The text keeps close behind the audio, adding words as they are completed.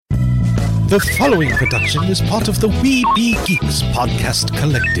The following production is part of the We Be Geeks podcast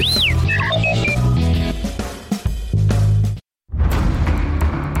collective.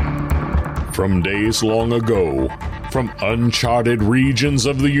 From days long ago, from uncharted regions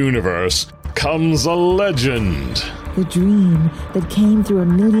of the universe, comes a legend. The dream that came through a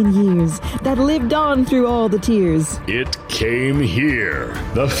million years, that lived on through all the tears. It came here,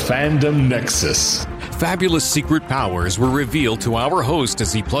 the Fandom Nexus. Fabulous secret powers were revealed to our host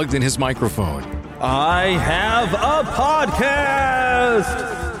as he plugged in his microphone. I have a podcast!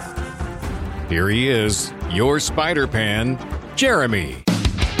 Here he is, your Spider-Pan, Jeremy.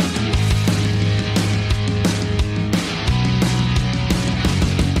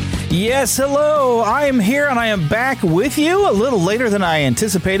 Yes, hello, I am here and I am back with you a little later than I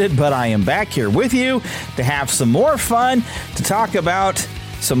anticipated, but I am back here with you to have some more fun, to talk about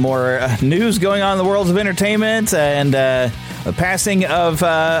some more news going on in the worlds of entertainment, and the passing of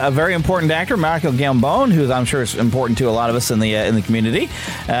a very important actor, Michael Gambon, who I'm sure is important to a lot of us in the community.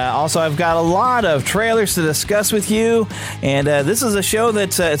 Also, I've got a lot of trailers to discuss with you, and this is a show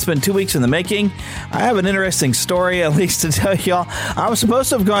that's it's been 2 weeks in the making. I have an interesting story, at least, to tell y'all. I was supposed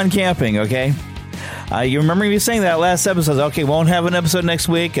to have gone camping, okay? You remember me saying that last episode, okay, won't have an episode next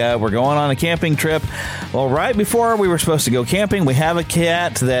week. We're going on a camping trip. Well, right before we were supposed to go camping, we have a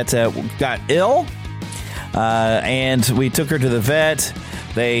cat that got ill, and we took her to the vet.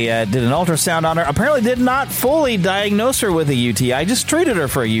 They did an ultrasound on her. Apparently did not fully diagnose her with a UTI, just treated her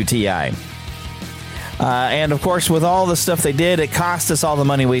for a UTI. And, of course, with all the stuff they did, it cost us all the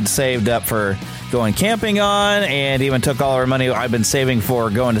money we'd saved up for going camping on, and even took all our money I've been saving for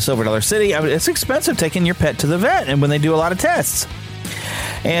going to Silver Dollar City. It's expensive taking your pet to the vet, and when they do a lot of tests.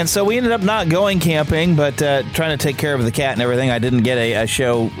 And so we ended up not going camping, but trying to take care of the cat and everything. I didn't get a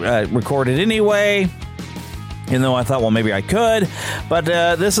show recorded anyway, even though I thought, well, maybe I could. But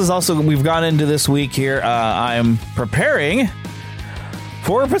this is also, we've gone into this week here. I'm preparing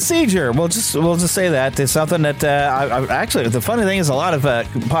for a procedure. We'll just say that it's something that I actually, the funny thing is, a lot of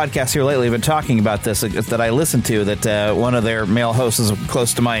podcasts here lately have been talking about this that I listen to, that one of their male hosts is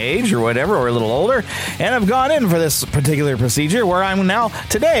close to my age or whatever, or a little older, and I've gone in for this particular procedure where I'm now,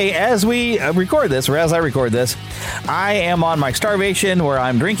 today, as we record this, or as I record this, I am on my starvation where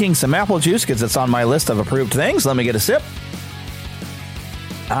I'm drinking some apple juice because it's on my list of approved things. Let me get a sip.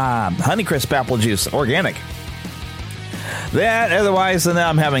 Honeycrisp apple juice, organic. That, otherwise, then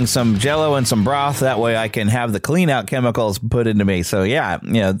I'm having some Jell-O and some broth. That way I can have the clean-out chemicals put into me. So, yeah,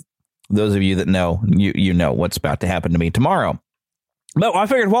 those of you that know, you know what's about to happen to me tomorrow. But I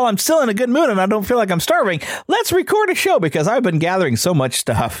figured, while I'm still in a good mood and I don't feel like I'm starving, let's record a show, because I've been gathering so much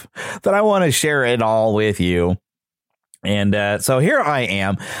stuff that I want to share it all with you. And so here I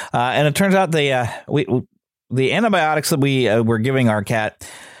am. And it turns out the antibiotics that we were giving our cat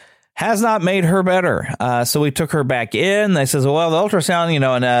has not made her better. So we took her back in. They says, well, the ultrasound,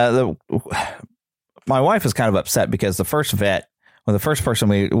 and my wife is kind of upset because the first person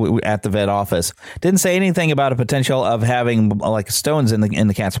we at the vet office didn't say anything about a potential of having like stones in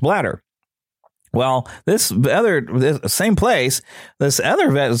the cat's bladder. Well, this same place, this other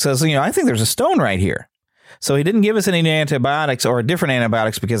vet says, I think there's a stone right here. So he didn't give us any antibiotics, or different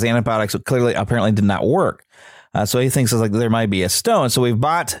antibiotics, because the antibiotics apparently did not work. So he thinks it's like there might be a stone. So we've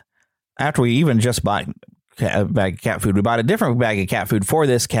bought, after we even just bought a bag of cat food, we bought a different bag of cat food for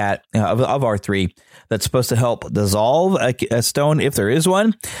this cat of our three that's supposed to help dissolve a stone if there is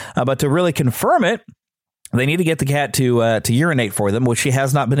one. But to really confirm it, they need to get the cat to urinate for them, which she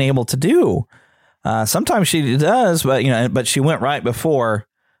has not been able to do. Sometimes she does, but she went right before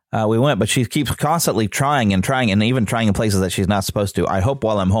we went. But she keeps constantly trying and even trying in places that she's not supposed to. I hope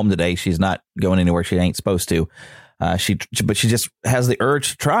while I'm home today, she's not going anywhere she ain't supposed to. But she just has the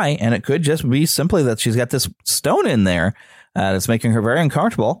urge to try, and it could just be simply that she's got this stone in there that's making her very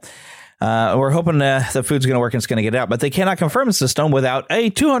uncomfortable. We're hoping the food's going to work and it's going to get out, but they cannot confirm it's a stone without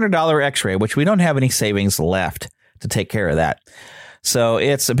a $200 x-ray, which we don't have any savings left to take care of that. So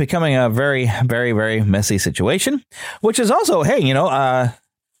it's becoming a very, very, very messy situation, which is also, hey,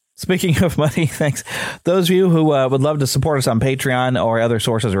 speaking of money, thanks. Those of you who would love to support us on Patreon or other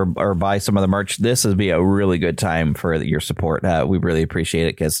sources, or buy some of the merch, this would be a really good time for your support. We really appreciate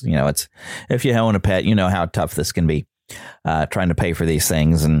it, because, it's, if you own a pet, you know how tough this can be, trying to pay for these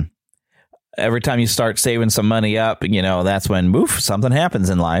things. And every time you start saving some money up, that's when, something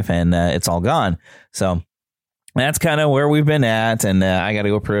happens in life and it's all gone. So that's kind of where we've been at. And I got to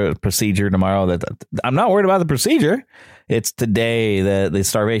go for a procedure tomorrow. That I'm not worried about the procedure. It's today, the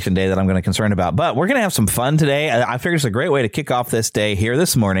starvation day, that I'm going to concern about. But we're going to have some fun today. I figured it's a great way to kick off this day here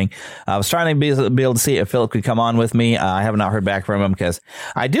this morning. I was trying to be able to see if Philip could come on with me. I have not heard back from him because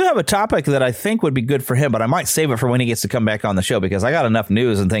I do have a topic that I think would be good for him, but I might save it for when he gets to come back on the show because I got enough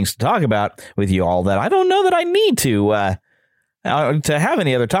news and things to talk about with you all that I don't know that I need to have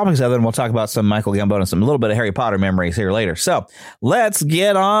any other topics other than we'll talk about some Michael Gambon and some little bit of Harry Potter memories here later. So let's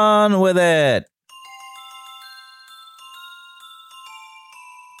get on with it.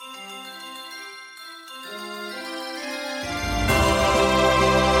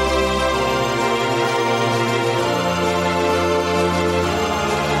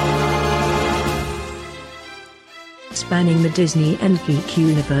 Spanning the Disney and geek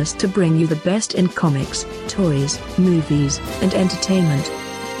universe to bring you the best in comics, toys, movies, and entertainment.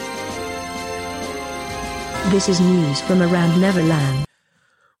 This is news from around Neverland.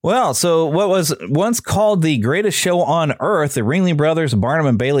 Well, so what was once called the greatest show on Earth, the Ringling Brothers Barnum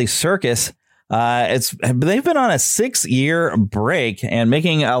and Bailey Circus, they've been on a 6-year break and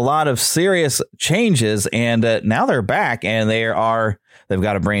making a lot of serious changes, and now they're back and they've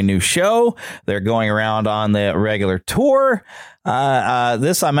got a brand new show. They're going around on the regular tour.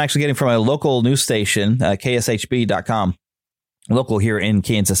 This I'm actually getting from a local news station, kshb.com, local here in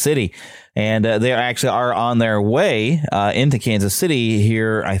Kansas City. And they actually are on their way into Kansas City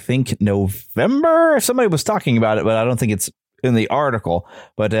here, I think, November. Somebody was talking about it, but I don't think it's in the article.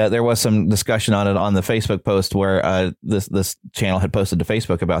 But there was some discussion on it on the Facebook post where this channel had posted to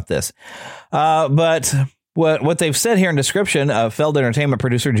Facebook about this. But what they've said here in description, Feld Entertainment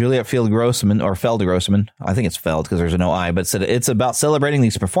producer Juliet Feld Grossman, I think it's Feld because there's no I, but said it's about celebrating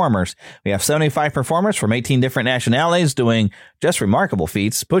these performers. We have 75 performers from 18 different nationalities doing just remarkable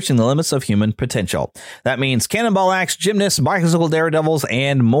feats, pushing the limits of human potential. That means cannonball acts, gymnasts, bicycle daredevils,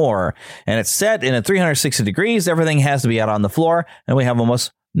 and more. And it's set in a 360 degrees. Everything has to be out on the floor, and we have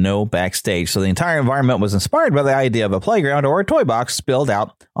almost no backstage. So the entire environment was inspired by the idea of a playground or a toy box spilled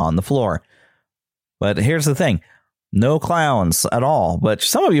out on the floor. But here's the thing. No clowns at all. But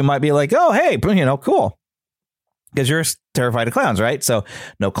some of you might be like, oh, hey, cool. Because you're terrified of clowns, right? So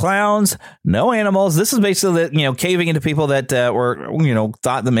no clowns, no animals. This is basically, caving into people that were,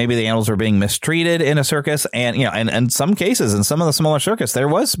 thought that maybe the animals were being mistreated in a circus. And, and in some cases, in some of the smaller circus, there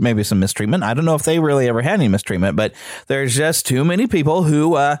was maybe some mistreatment. I don't know if they really ever had any mistreatment, but there's just too many people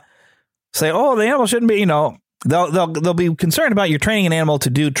who say, oh, the animal shouldn't be, They'll be concerned about you training an animal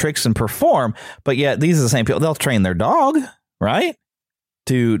to do tricks and perform, but yet these are the same people. They'll train their dog, right,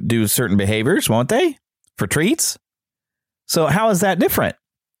 to do certain behaviors, won't they, for treats? So how is that different?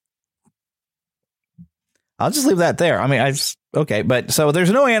 I'll just leave that there. I mean, okay, but so there's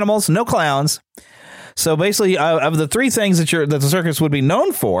no animals, no clowns. So basically, of the three things that the circus would be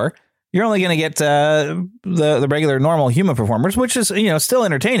known for, you're only going to get the regular, normal human performers, which is still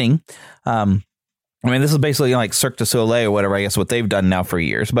entertaining. This is basically like Cirque du Soleil or whatever, I guess, what they've done now for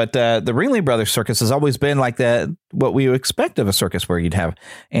years. But the Ringling Brothers Circus has always been like what we would expect of a circus, where you'd have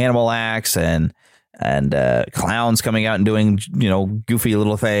animal acts and clowns coming out and doing, goofy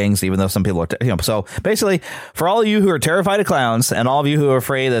little things, even though some people are, So basically, for all of you who are terrified of clowns and all of you who are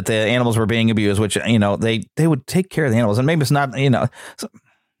afraid that the animals were being abused, which, they would take care of the animals. And maybe it's not,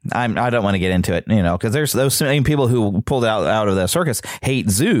 I don't want to get into it, because there's those same people who pulled out of the circus hate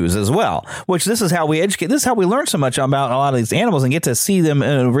zoos as well, which this is how we educate. This is how we learn so much about a lot of these animals and get to see them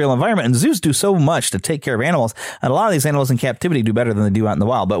in a real environment. And zoos do so much to take care of animals. And a lot of these animals in captivity do better than they do out in the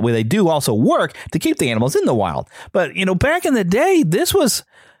wild. But they do also work to keep the animals in the wild. But, back in the day, this was,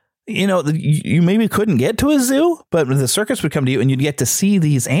 you maybe couldn't get to a zoo, but the circus would come to you and you'd get to see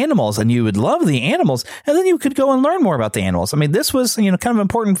these animals and you would love the animals. And then you could go and learn more about the animals. I mean, this was, kind of an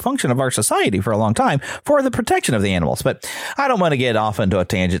important function of our society for a long time for the protection of the animals. But I don't want to get off into a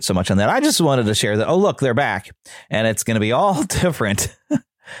tangent so much on that. I just wanted to share that, oh, look, they're back and it's going to be all different.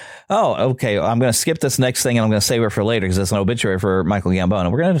 Oh, okay. I'm going to skip this next thing and I'm going to save it for later because it's an obituary for Michael Gambon.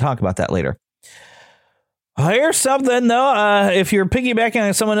 And we're going to talk about that later. Here's something, though. If you're piggybacking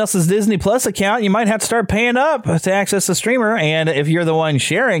on someone else's Disney Plus account, you might have to start paying up to access the streamer. And if you're the one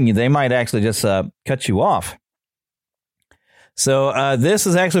sharing, they might actually just cut you off. So this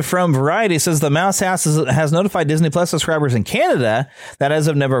is actually from Variety. It says the Mouse House has notified Disney Plus subscribers in Canada that as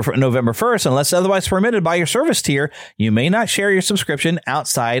of November 1st, unless otherwise permitted by your service tier, you may not share your subscription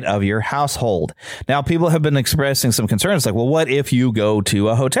outside of your household. Now, people have been expressing some concerns like, well, what if you go to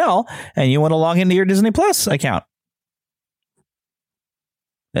a hotel and you want to log into your Disney Plus account?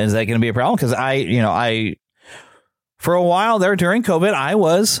 Is that going to be a problem? Because I for a while there during COVID, I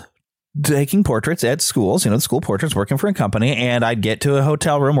was taking portraits at schools, the school portraits, working for a company, and I'd get to a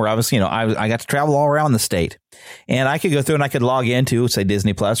hotel room where I was, I got to travel all around the state, and I could go through and I could log into, say,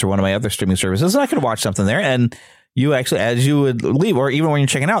 Disney Plus or one of my other streaming services, and I could watch something there. And you actually, as you would leave, or even when you're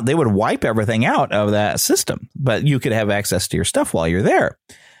checking out, they would wipe everything out of that system, but you could have access to your stuff while you're there.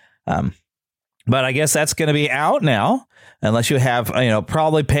 But I guess that's going to be out now, unless you have,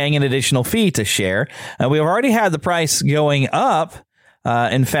 probably paying an additional fee to share. We've already had the price going up.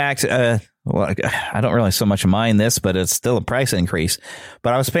 In fact, well, I don't really so much mind this, but it's still a price increase.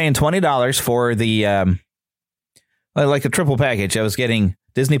 But I was paying $20 for the like a triple package. I was getting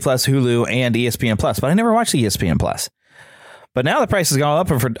Disney Plus, Hulu, and ESPN Plus, but I never watched the ESPN Plus. But now the price has gone up,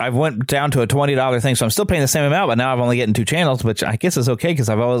 and I went down to a $20 thing, so I'm still paying the same amount, but now I'm only getting 2 channels, which I guess is okay because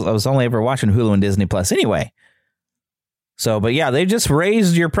I was only ever watching Hulu and Disney Plus anyway. So, but yeah, they just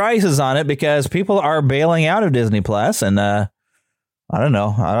raised your prices on it because people are bailing out of Disney Plus, and I don't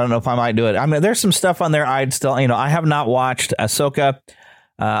know. I don't know if I might do it. I mean, there's some stuff on there I'd still, I have not watched Ahsoka.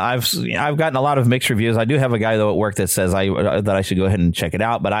 I've gotten a lot of mixed reviews. I do have a guy, though, at work that says that I should go ahead and check it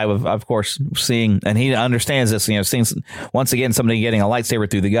out. But I've, of course, seeing, and he understands this, seeing once again somebody getting a lightsaber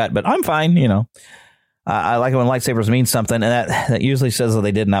through the gut. But I'm fine, I like it when lightsabers mean something. And that usually says that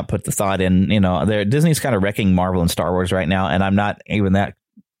they did not put the thought in, Disney's kind of wrecking Marvel and Star Wars right now. And I'm not even that.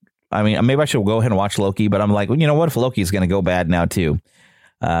 I mean, maybe I should go ahead and watch Loki. But I'm like, what if Loki's going to go bad now, too?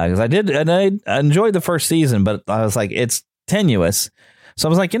 Because I did, and I enjoyed the first season, but I was like, it's tenuous. So I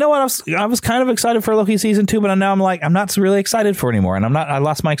was like, what? I was kind of excited for Loki season 2, but now I'm like, I'm not really excited for it anymore. And I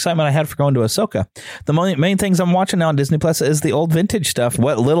lost my excitement I had for going to Ahsoka. The main things I'm watching now on Disney Plus is the old vintage stuff,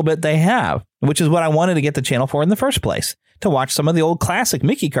 what little bit they have, which is what I wanted to get the channel for in the first place, to watch some of the old classic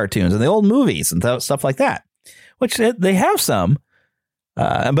Mickey cartoons and the old movies and stuff like that, which they have some.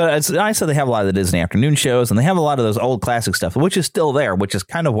 But it's nice that they have a lot of the Disney afternoon shows, and they have a lot of those old classic stuff, which is still there, which is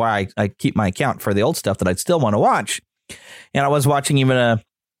kind of why I keep my account for the old stuff that I'd still want to watch. And I was watching even a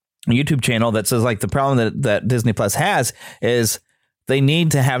YouTube channel that says, like, the problem that Disney Plus has is they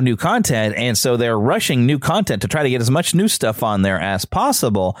need to have new content. And so they're rushing new content to try to get as much new stuff on there as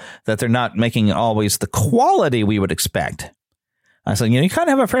possible, that they're not making always the quality we would expect. I said, you kind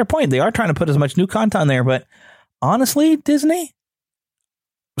of have a fair point. They are trying to put as much new content on there. But honestly, Disney,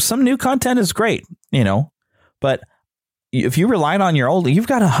 some new content is great, but if you relied on you've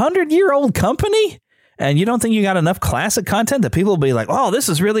got 100-year-old company, and you don't think you got enough classic content that people will be like, oh, this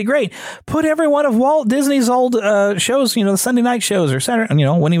is really great. Put every one of Walt Disney's old shows, the Sunday night shows or Saturday,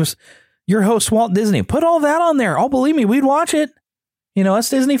 when he was your host, Walt Disney. Put all that on there. Oh, believe me, we'd watch it. Us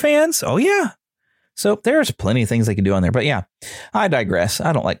Disney fans. Oh, yeah. So there's plenty of things they can do on there. But yeah, I digress.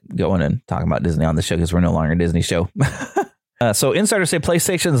 I don't like going and talking about Disney on the show because we're no longer a Disney show. So insiders say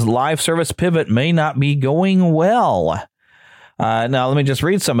PlayStation's live service pivot may not be going well. Now, let me just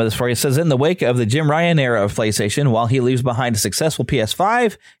read some of this for you. It says, in the wake of the Jim Ryan era of PlayStation, while he leaves behind a successful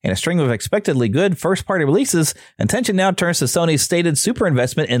PS5 and a string of expectedly good first-party releases, attention now turns to Sony's stated super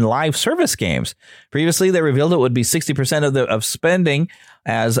investment in live service games. Previously, they revealed it would be 60% of spending,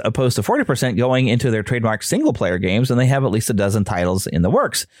 as opposed to 40% going into their trademark single-player games, and they have at least a dozen titles in the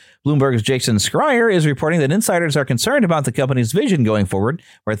works. Bloomberg's Jason Schreier is reporting that insiders are concerned about the company's vision going forward,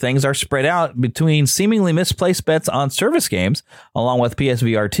 where things are spread out between seemingly misplaced bets on service games, along with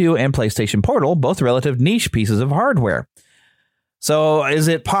PSVR 2 and PlayStation Portal, both relative niche pieces of hardware. So is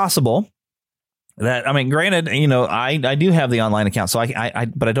it possible that, granted, I do have the online account, so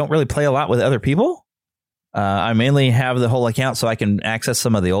but I don't really play a lot with other people. I mainly have the whole account so I can access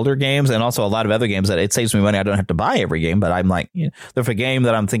some of the older games, and also a lot of other games that it saves me money. I don't have to buy every game, but I'm like, there's a game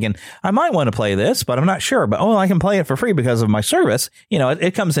that I'm thinking I might want to play this, but I'm not sure. But I can play it for free because of my service.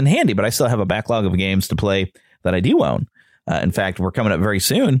 It comes in handy, but I still have a backlog of games to play that I do own. In fact, we're coming up very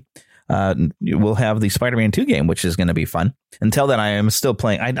soon. We'll have the Spider-Man 2 game, which is going to be fun. Until then, I am still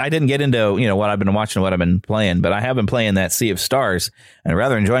playing. I didn't get into, what I've been watching, what I've been playing, but I have been playing that Sea of Stars and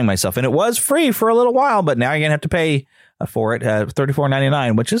rather enjoying myself. And it was free for a little while, but now you're going to have to pay for it,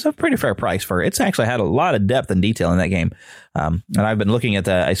 $34.99, which is a pretty fair price for it. It's actually had a lot of depth and detail in that game. And I've been looking at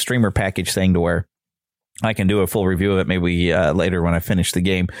a streamer package thing to where I can do a full review of it maybe later when I finish the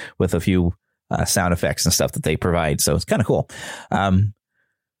game with a few sound effects and stuff that they provide. So it's kind of cool.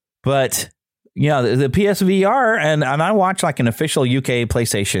 But the PSVR, and I watch like an official UK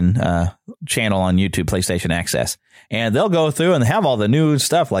PlayStation channel on YouTube, PlayStation Access, and they'll go through and have all the new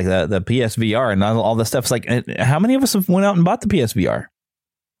stuff like the PSVR and all the stuff. It's like, how many of us have went out and bought the PSVR?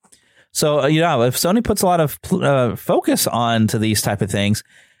 So, if Sony puts a lot of focus on to these type of things,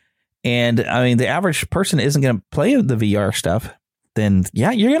 and the average person isn't going to play the VR stuff, then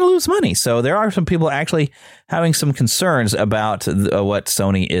yeah, you're going to lose money. So there are some people actually having some concerns about what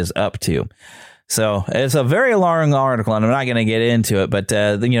Sony is up to. So it's a very long article, and I'm not going to get into it. But,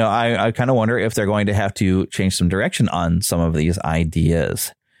 I kind of wonder if they're going to have to change some direction on some of these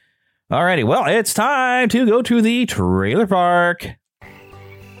ideas. Alrighty, well, it's time to go to the trailer park.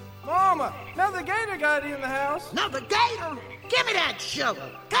 Mama, another gator got in the house. Another gator? Give me that shovel.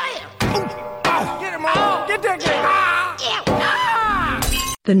 Come here. Get him, Mama. Get that gator.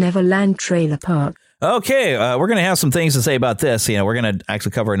 The Neverland Trailer Park. Okay, we're going to have some things to say about this. We're going to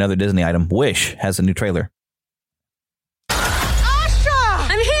actually cover another Disney item. Wish has a new trailer. Asha!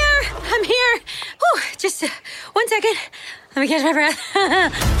 I'm here. Whew, just 1 second. Let me catch my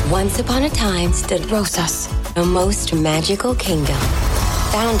breath. Once upon a time stood Rosas, a most magical kingdom,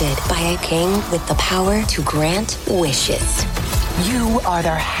 founded by a king with the power to grant wishes. You are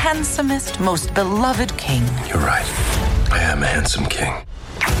their handsomest, most beloved king. You're right. I am a handsome king.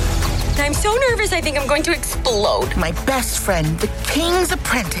 I'm so nervous, I think I'm going to explode. My best friend, the king's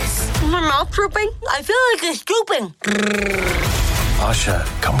apprentice. My mouth drooping? I feel like it's drooping. Asha,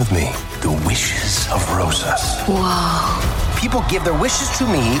 come with me. The wishes of Rosas. Whoa. People give their wishes to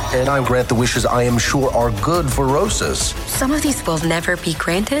me, and I grant the wishes I am sure are good for Rosas. Some of these will never be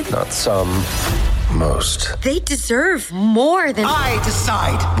granted. Not some, most. They deserve more than... I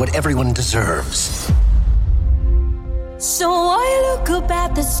decide what everyone deserves. So I look up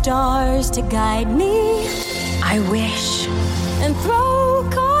at the stars to guide me. I wish. And throw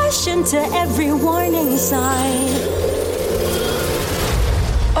caution to every warning sign.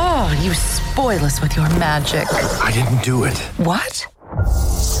 Oh, you spoil us with your magic. I didn't do it. What?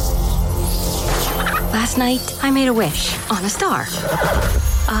 Last night, I made a wish on a star.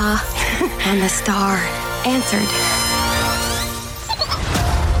 And the star answered.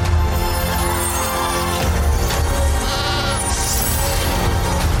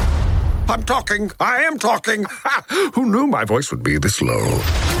 I'm talking. I am talking. Who knew my voice would be this low?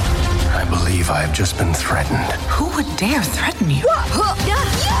 I believe I have just been threatened. Who would dare threaten you?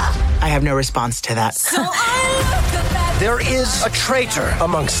 I have no response to that. So I There is a traitor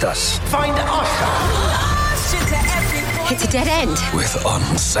amongst us. Find Asha. It's a dead end. With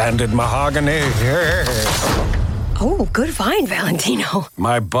unsanded mahogany. Oh, good find, Valentino.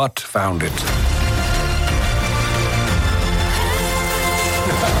 My butt found it.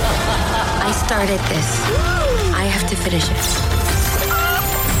 I started this. I have to finish it.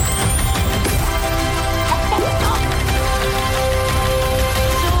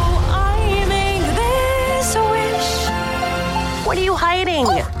 So I make this wish. What are you hiding?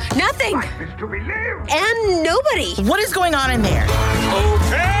 Nothing. And nobody. What is going on in there?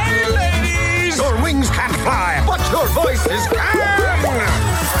 Okay, ladies. Your wings can't fly, but your voices can.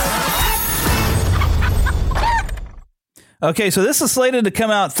 Okay, so this is slated to come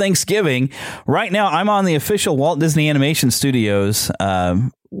out Thanksgiving. Right now, I'm on the official Walt Disney Animation Studios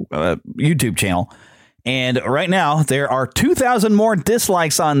YouTube channel. And right now, there are 2,000 more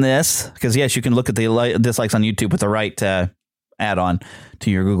dislikes on this. Because, yes, you can look at the dislikes on YouTube with the right add-on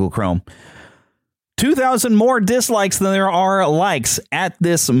to your Google Chrome. 2,000 more dislikes than there are likes at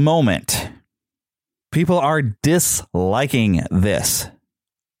this moment. People are disliking this.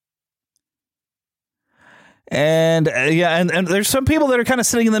 And and there's some people that are kind of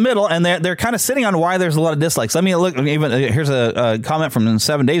sitting in the middle, and they're kind of sitting on why there's a lot of dislikes. Let me look. Even here's a comment from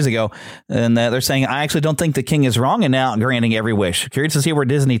 7 days ago, and they're saying, I actually don't think the king is wrong in now granting every wish. Curious to see where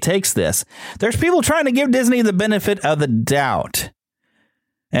Disney takes this. There's people trying to give Disney the benefit of the doubt.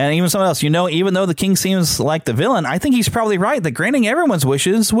 And even someone else, even though the king seems like the villain, I think he's probably right that granting everyone's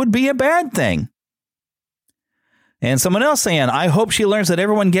wishes would be a bad thing. And someone else saying, I hope she learns that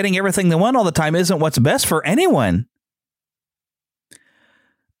everyone getting everything they want all the time isn't what's best for anyone.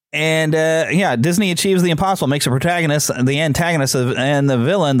 And Disney achieves the impossible, makes the protagonist, the antagonist, and the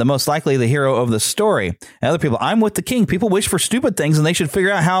villain the most likely the hero of the story. And other people, I'm with the king. People wish for stupid things, and they should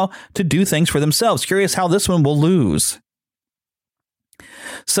figure out how to do things for themselves. Curious how this one will lose.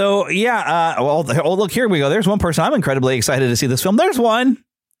 So, look, here we go. There's one person I'm incredibly excited to see this film. There's one.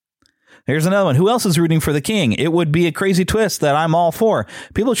 Here's another one. Who else is rooting for the king? It would be a crazy twist that I'm all for.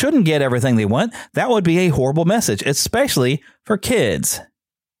 People shouldn't get everything they want. That would be a horrible message, especially for kids.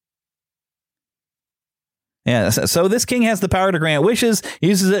 Yeah, so this king has the power to grant wishes,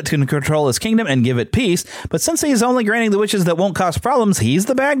 uses it to control his kingdom and give it peace. But since he's only granting the wishes that won't cause problems, he's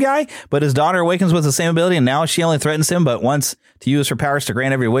the bad guy. But his daughter awakens with the same ability, and now she only threatens him, but wants to use her powers to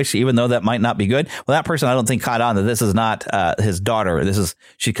grant every wish, even though that might not be good. Well, that person, I don't think, caught on that this is not his daughter.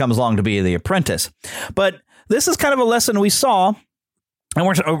 She comes along to be the apprentice. But this is kind of a lesson we saw, and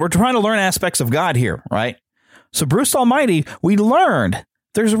we're trying to learn aspects of God here, right? So Bruce Almighty, we learned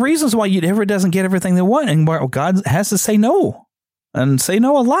there's reasons why you ever doesn't get everything they want, and God has to say no, and say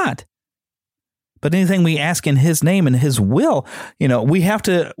no a lot. But anything we ask in His name and His will, we have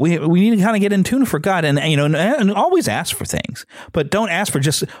to, we need to kind of get in tune for God, and and always ask for things, but don't ask for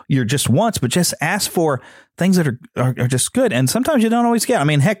just wants, but just ask for things that are just good. And sometimes you don't always get. I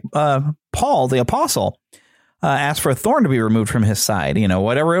mean, heck, Paul the apostle asked for a thorn to be removed from his side,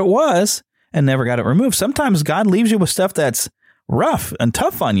 whatever it was, and never got it removed. Sometimes God leaves you with stuff that's rough and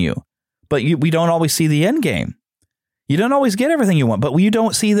tough on you, but we don't always see the end game. You don't always get everything you want, but you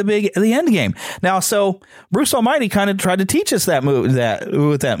don't see the end game. Now, so Bruce Almighty kind of tried to teach us that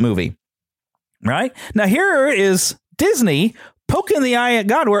movie, right? Now, here is Disney poking the eye at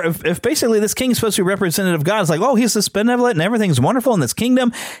God, where if basically this king is supposed to be representative of God, it's like, oh, he's this benevolent and everything's wonderful in this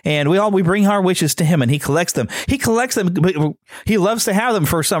kingdom, and we bring our wishes to him, and he collects them. But he loves to have them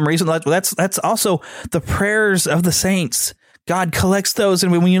for some reason. That's also the prayers of the saints. God collects those,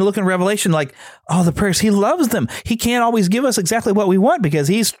 and when you look in Revelation, like, oh, the prayers, He loves them. He can't always give us exactly what we want because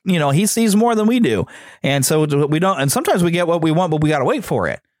He sees more than we do, and so we don't. And sometimes we get what we want, but we got to wait for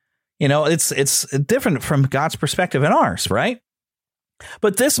it. It's different from God's perspective and ours, right?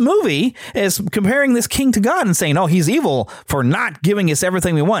 But this movie is comparing this king to God and saying, oh, he's evil for not giving us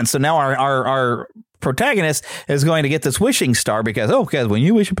everything we want. So now our protagonist is going to get this wishing star because when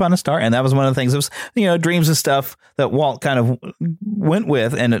you wish upon a star, and that was one of the things, it was, dreams and stuff that Walt kind of went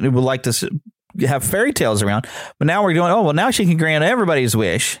with, and it would like to have fairy tales around. But now we're going, now she can grant everybody's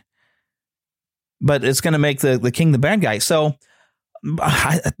wish, but it's going to make the king the bad guy. So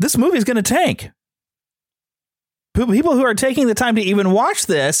this movie is going to tank. People who are taking the time to even watch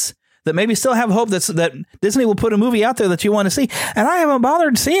this, that maybe still have hope that Disney will put a movie out there that you want to see. And I haven't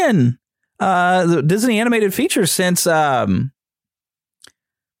bothered seeing the Disney animated features since, the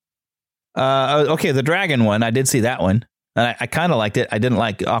dragon one. I did see that one, and I kind of liked it. I didn't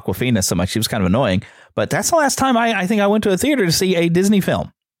like Awkwafina so much. She was kind of annoying. But that's the last time I think I went to a theater to see a Disney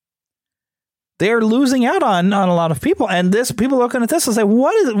film. They're losing out on a lot of people, and people looking at this and say,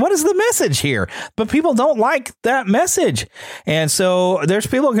 what is the message here? But people don't like that message, and so there's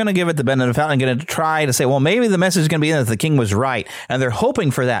people going to give it the benefit of the doubt and going to try to say, well, maybe the message is going to be that the king was right, and they're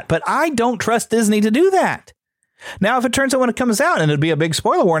hoping for that. But I don't trust Disney to do that. Now, if it turns out when it comes out, and it'd be a big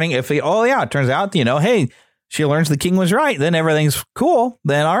spoiler warning, it turns out, hey, she learns the king was right, then everything's cool,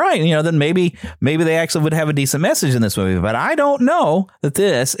 then all right, then maybe they actually would have a decent message in this movie. But I don't know that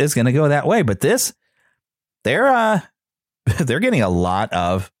this is going to go that way. But they're getting a lot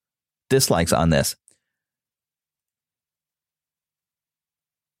of dislikes on this.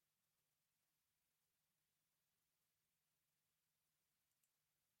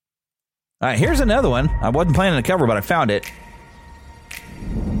 All right, here's another one. I wasn't planning to cover, but I found it.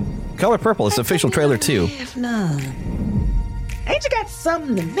 Color Purple is official trailer 2. Ain't you got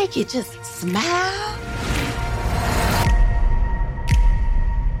something to make you just smile?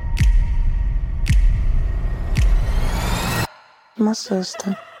 My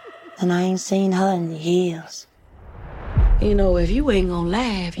sister, and I ain't seen her in years. If you ain't gonna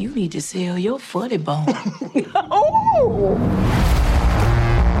laugh, you need to sell your funny bone. Oh!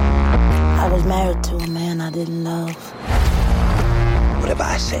 I was married to a man I didn't love. Whatever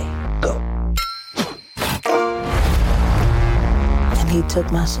I say, go. And he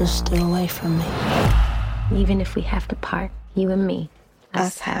took my sister away from me. Even if we have to part, you and me,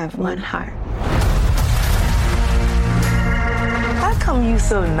 us have one heart. How come you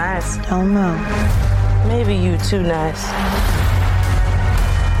so nice? Don't know. Maybe you too nice.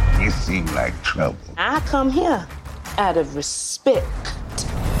 You seem like trouble. I come here out of respect.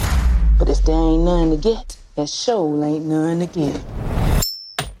 But if there ain't none to get, that sure ain't none to give.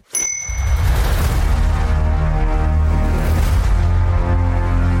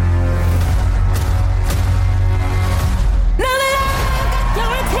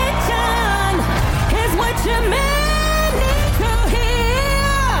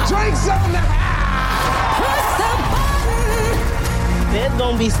 There's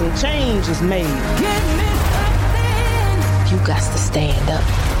gonna be some changes made. You got to stand up.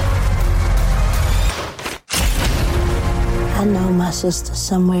 I know my sister's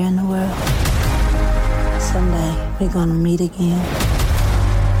somewhere in the world. Someday we're gonna meet again.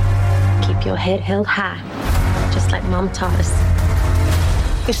 Keep your head held high, just like Mom taught us.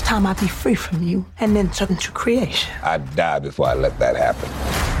 It's time I be free from you and then turn to creation. I'd die before I let that happen.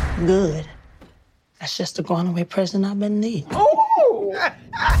 Good. That's just the going away present I've been needing. Oh!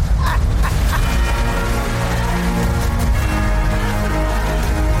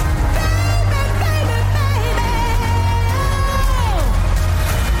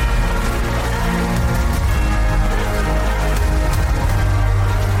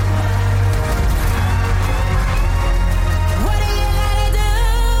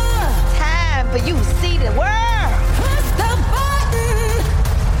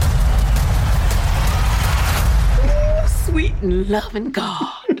 and loving God.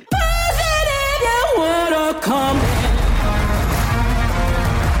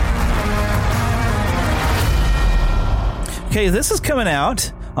 Okay, this is coming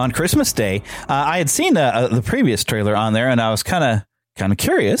out on Christmas Day. I had seen the previous trailer on there, and I was kind of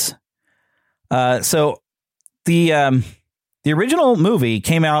curious. So the original movie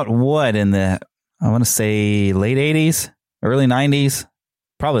came out in the, I want to say late 80s, early 90s,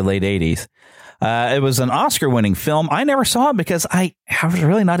 probably late 80s. It was an Oscar-winning film. I never saw it because I was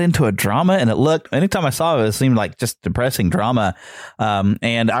really not into a drama, and anytime I saw it seemed like just depressing drama.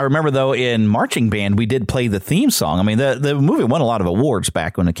 And I remember, though, in marching band, we did play the theme song. I mean, the movie won a lot of awards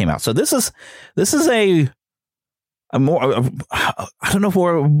back when it came out. So this is a more, I don't know if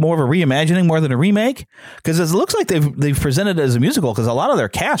we're more of a reimagining more than a remake, because it looks like they've presented it as a musical, because a lot of their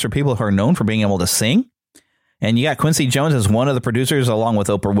cast are people who are known for being able to sing. And you got Quincy Jones as one of the producers, along with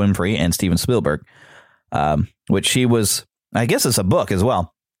Oprah Winfrey and Steven Spielberg, which she was, I guess it's a book as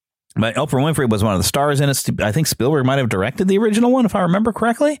well. But Oprah Winfrey was one of the stars in it. I think Spielberg might have directed the original one, if I remember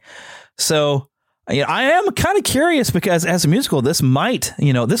correctly. So I am kind of curious, because as a musical, this might,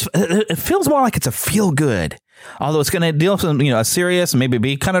 it feels more like it's a feel good. Although it's going to deal with some, a serious, maybe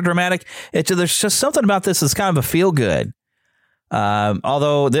be kind of dramatic. There's just something about this that's kind of a feel good.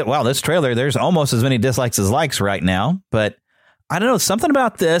 Although, this trailer, there's almost as many dislikes as likes right now, but I don't know, something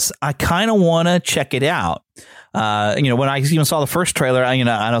about this, I kind of want to check it out. When I even saw the first trailer, and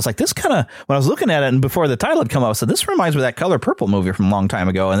I was like, this kind of, when I was looking at it and before the title had come up, I said, this reminds me of that Color Purple movie from a long time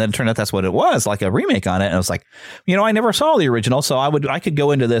ago. And then it turned out that's what it was, like a remake on it. And I was like, I never saw the original, so I could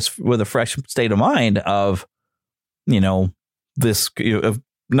go into this with a fresh state of mind of, this, of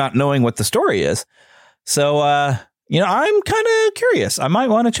not knowing what the story is. So, I'm kind of curious. I might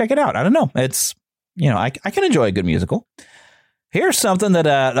want to check it out. I don't know. It's, I can enjoy a good musical. Here's something that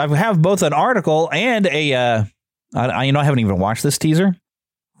I have both an article and I haven't even watched this teaser,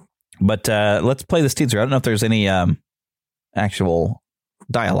 but let's play this teaser. I don't know if there's any actual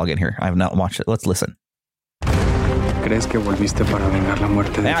dialogue in here. I have not watched it. Let's listen. ¿Crees que volviste para vengar la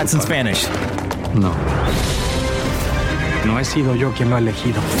muerte de tu it's in padre? Spanish. No. No he sido yo quien lo ha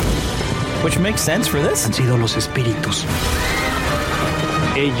elegido. Which makes sense for this. Han sido los espíritus.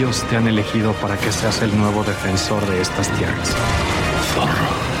 Ellos te han elegido para que seas el nuevo defensor de estas tierras.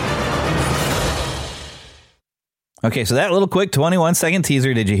 Okay, so that little quick 21-second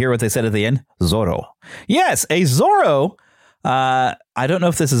teaser. Did you hear what they said at the end? Zorro. Yes, a Zorro. I don't know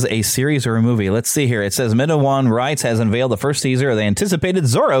if this is a series or a movie. Let's see here. It says One Rights has unveiled the first teaser of the anticipated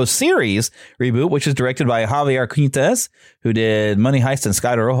Zorro series reboot, which is directed by Javier Quintes, who did Money Heist and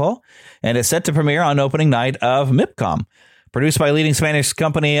Sky Rojo, and is set to premiere on opening night of MIPCOM. Produced by leading Spanish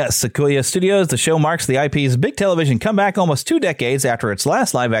company Sequoia Studios, the show marks the IP's big television comeback almost 2 decades after its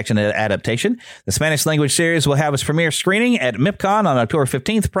last live-action adaptation. The Spanish-language series will have its premiere screening at MIPCON on October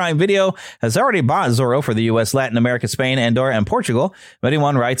 15th. Prime Video has already bought Zorro for the U.S., Latin America, Spain, Andorra, and Portugal.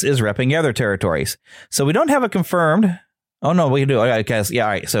 One Rights is repping other territories. So we don't have a confirmed... Oh, no, we do. I guess. Yeah, all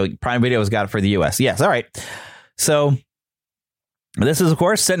right. So Prime Video has got it for the U.S. Yes, all right. So... this is, of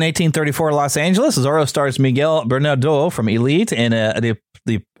course, set in 1834 Los Angeles. Zorro stars Miguel Bernardo from Elite in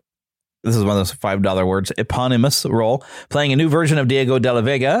this is one of those $5 words, eponymous role, playing a new version of Diego de la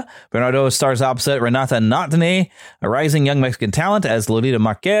Vega. Bernardo stars opposite Renata Notney, a rising young Mexican talent, as Lolita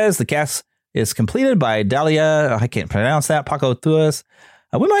Marquez. The cast is completed by Dalia, I can't pronounce that, Paco Tuas.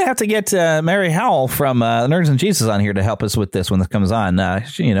 We might have to get Mary Howell from Nerds and Jesus on here to help us with this when this comes on,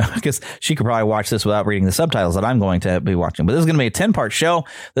 because she could probably watch this without reading the subtitles that I'm going to be watching. But this is going to be a 10-part show,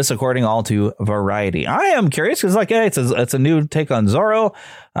 this according all to Variety. I am curious because, it's a new take on Zorro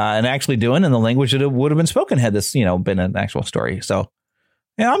and actually doing in the language that it would have been spoken had this, been an actual story. So,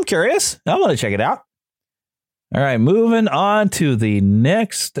 yeah, I'm curious. I want to check it out. All right, moving on to the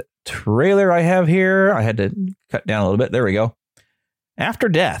next trailer I have here. I had to cut down a little bit. There we go. After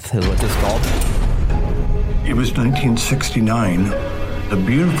Death is what this is called. It was 1969, a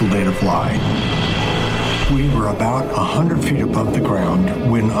beautiful day to fly. We were about 100 feet above the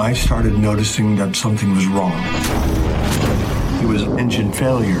ground when I started noticing that something was wrong. It was engine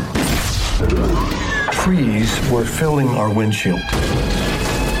failure. Trees were filling our windshield.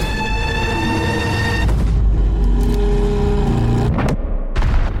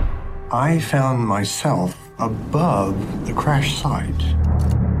 I found myself above the crash site.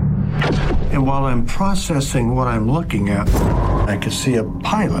 And while I'm processing what I'm looking at, I can see a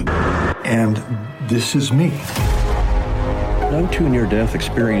pilot, and this is me. No 2 near-death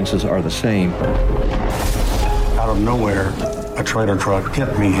experiences are the same. Out of nowhere, a trailer truck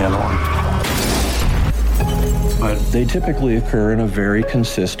hit me head-on. But they typically occur in a very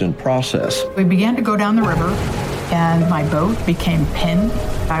consistent process. We began to go down the river. and my boat became pinned.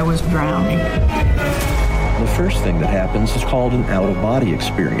 I was drowning. The first thing that happens is called an out-of-body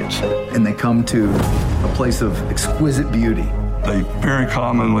experience. And they come to a place of exquisite beauty. They very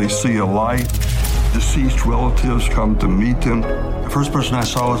commonly see a light. Deceased relatives come to meet them. The first person I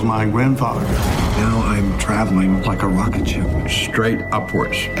saw was my grandfather. Now I'm traveling like a rocket ship, straight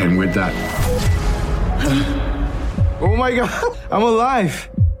upwards. And with that... Oh my God, I'm alive.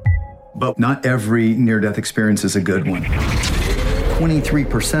 But not every near-death experience is a good one.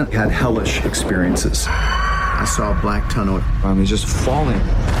 23% had hellish experiences. I saw a black tunnel. I was just falling.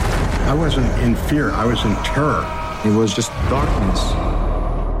 I wasn't in fear, I was in terror. It was just darkness.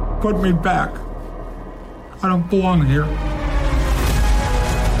 Put me back. I don't belong here.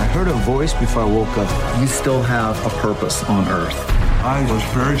 I heard a voice before I woke up. You still have a purpose on Earth. I was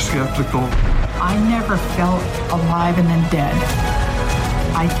very skeptical. I never felt alive and then dead.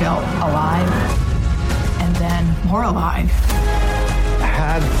 I felt alive and then more alive. I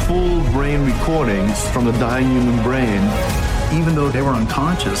had full brain recordings from the dying human brain. Even though they were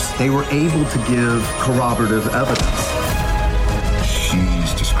unconscious, they were able to give corroborative evidence.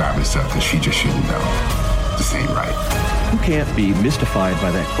 She's describing stuff that she just shouldn't know. This ain't right. Who can't be mystified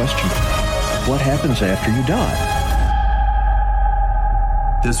by that question? What happens after you die?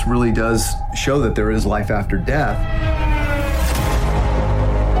 This really does show that there is life after death.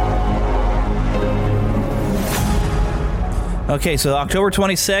 Okay, so October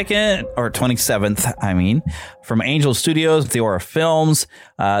 22nd, or 27th, from Angel Studios, Theora Films.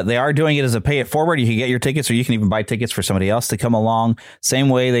 They are doing it as a pay it forward. You can get your tickets, or you can even buy tickets for somebody else to come along. Same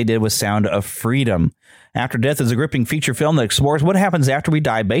way they did with Sound of Freedom. After Death is a gripping feature film that explores what happens after we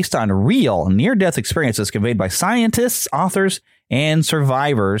die based on real near-death experiences conveyed by scientists, authors, and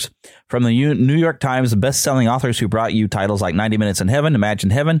survivors. From the New York Times best-selling authors who brought you titles like 90 Minutes in Heaven, Imagine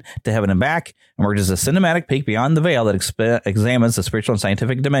Heaven, To Heaven and Back, emerges a cinematic peek beyond the veil that examines the spiritual and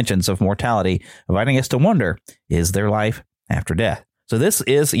scientific dimensions of mortality, inviting us to wonder, is there life after death? So this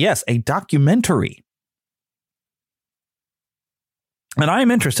is, yes, a documentary. And I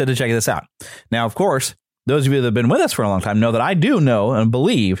am interested to check this out. Now, of course, those of you that have been with us for a long time know that I do know and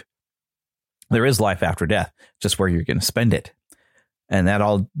believe there is life after death, just where you're going to spend it. And that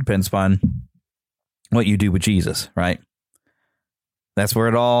all depends upon what you do with Jesus, right? That's where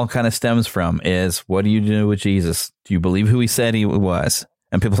it all kind of stems from, is what do you do with Jesus? Do you believe who he said he was?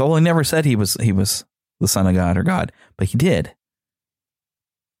 And people say, well, he never said he was the Son of God or God, but he did.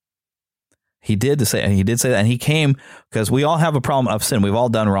 He did say that, and he came because we all have a problem of sin. We've all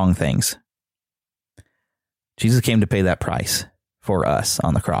done wrong things. Jesus came to pay that price for us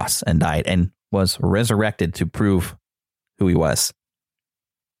on the cross and died and was resurrected to prove who he was.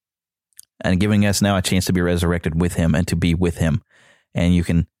 And giving us now a chance to be resurrected with him and to be with him. And you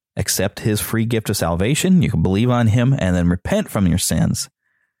can accept his free gift of salvation. You can believe on him and then repent from your sins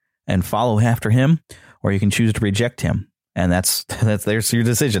and follow after him, or you can choose to reject him. And there's your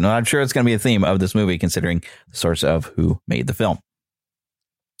decision. And I'm sure it's going to be a theme of this movie, considering the source of who made the film.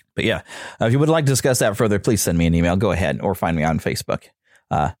 But yeah, if you would like to discuss that further, please send me an email. Go ahead, or find me on Facebook.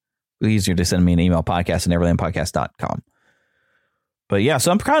 Easier to send me an email, podcast@neverlandpodcast.com. But yeah,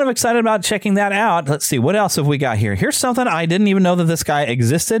 so I'm kind of excited about checking that out. Let's see, what else have we got here? Here's something I didn't even know that this guy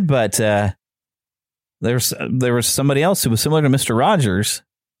existed, but there was somebody else who was similar to Mr. Rogers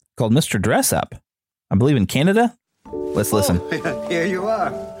called Mr. Dress Up, I believe in Canada. Let's listen. Here you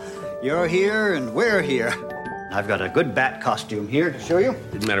are. You're here and we're here. I've got a good bat costume here to show you.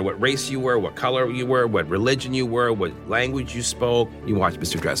 Didn't matter what race you were, what color you were, what religion you were, what language you spoke, you watched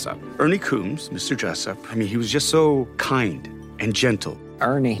Mr. Dress Up. Ernie Coombs, Mr. Dress Up, he was just so kind and gentle.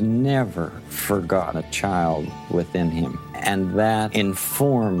 Ernie never forgot a child within him, and that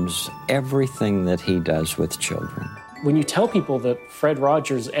informs everything that he does with children. When you tell people that Fred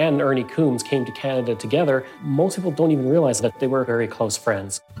Rogers and Ernie Coombs came to Canada together, most people don't even realize that they were very close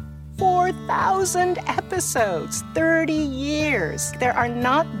friends. 4,000 episodes, 30 years. There are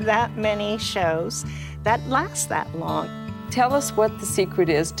not that many shows that last that long. Tell us what the secret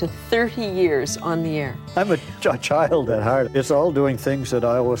is to 30 years on the air. I'm a child at heart. It's all doing things that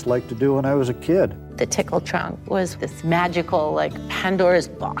I always liked to do when I was a kid. The tickle trunk was this magical, Pandora's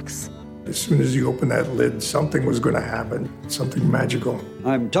box. As soon as you open that lid, something was going to happen, something magical.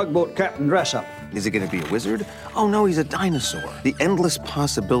 I'm Tugboat Captain Dress Up. Is he going to be a wizard? Oh no, he's a dinosaur. The endless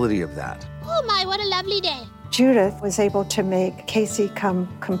possibility of that. Oh my, what a lovely day. Judith was able to make Casey come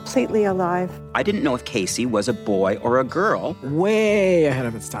completely alive. I didn't know if Casey was a boy or a girl. Way ahead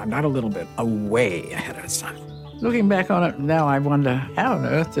of its time, not a little bit, way ahead of its time. Looking back on it now, I wonder, how on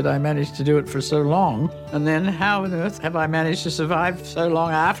earth did I manage to do it for so long? And then how on earth have I managed to survive so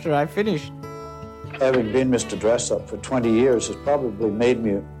long after I finished? Having been Mr. Dress-Up for 20 years has probably made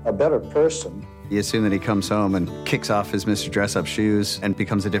me a better person. You assume that he comes home and kicks off his Mr. Dress-Up shoes and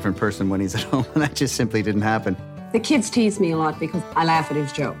becomes a different person when he's at home, and that just simply didn't happen. The kids tease me a lot because I laugh at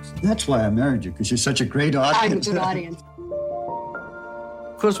his jokes. That's why I married you, because you're such a great audience. I'm a good audience.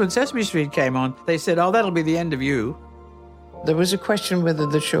 Of course, when Sesame Street came on, they said, oh, that'll be the end of you. There was a question whether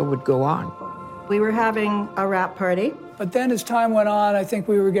the show would go on. We were having a wrap party. But then as time went on, I think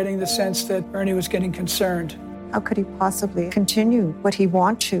we were getting the sense that Ernie was getting concerned. How could he possibly continue what he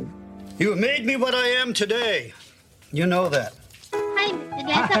wants to? You made me what I am today. You know that. Hi, Mr.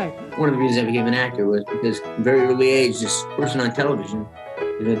 Dress-Up. One of the reasons I became an actor was because at a very early age, this person on television,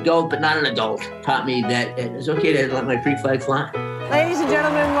 an adult but not an adult, taught me that it's okay to let my free flag fly. Ladies and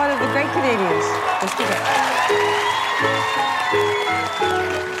gentlemen, one of the great Canadians, Mr. Dress-Up.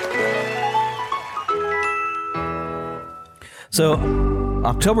 So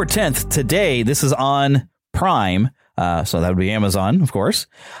October 10th, today, this is on Prime. So that would be Amazon, of course.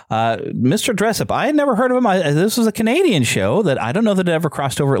 Mr. Dress-Up, I had never heard of him. This was a Canadian show that I don't know that it ever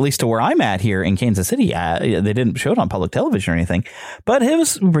crossed over, at least to where I'm at here in Kansas City. They didn't show it on public television or anything, but it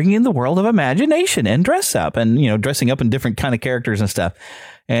was bringing the world of imagination and dress-up and, dressing up in different kind of characters and stuff.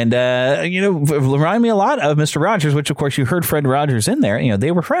 And, remind me a lot of Mr. Rogers, which, of course, you heard Fred Rogers in there.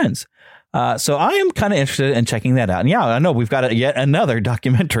 They were friends. So I am kind of interested in checking that out. And yeah, I know we've got yet another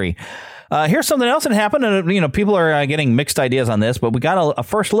documentary. Here's something else that happened. And, people are getting mixed ideas on this, but we got a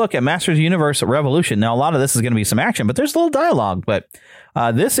first look at Masters of the Universe Revolution. Now, a lot of this is going to be some action, but there's a little dialogue. But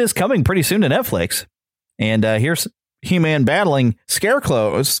this is coming pretty soon to Netflix. And here's He-Man battling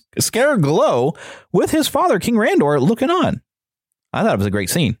Scareglow with his father, King Randor, looking on. I thought it was a great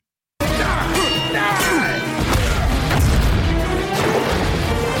scene.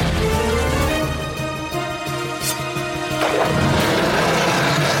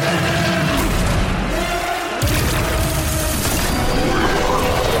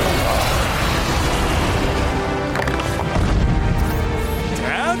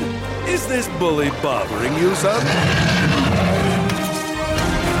 Is this bully bothering you, son?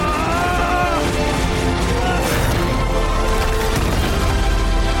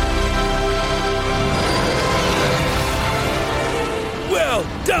 Well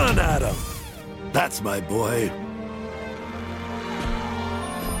done, Adam. That's my boy.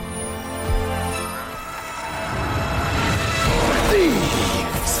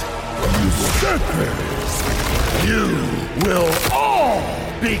 Thieves, usurpers, you will all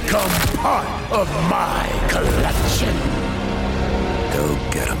become part of my collection. Go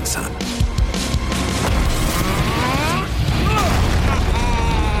get him, son.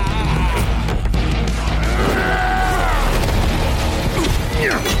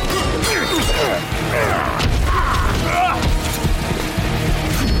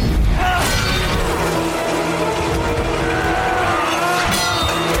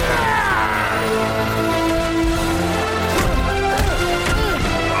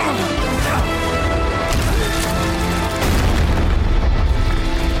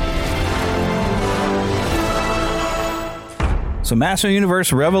 So Master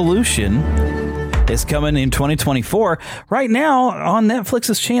Universe Revolution is coming in 2024. Right now on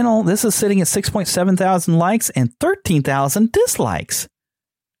Netflix's channel, this is sitting at 6.7 thousand likes and 13,000 dislikes.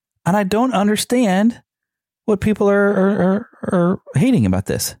 And I don't understand what people are hating about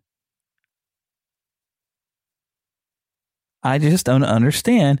this. I just don't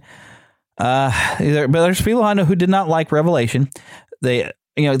understand. But there's people I know who did not like Revelation.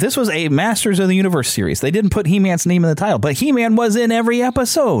 This was a Masters of the Universe series. They didn't put He-Man's name in the title, but He-Man was in every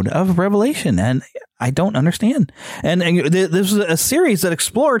episode of Revelation, and I don't understand. And this was a series that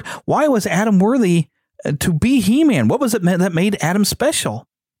explored why was Adam worthy to be He-Man? What was it that made Adam special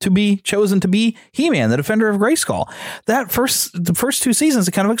to be chosen to be He-Man, the Defender of Grayskull? The first two seasons,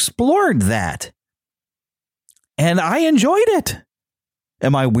 it kind of explored that, and I enjoyed it.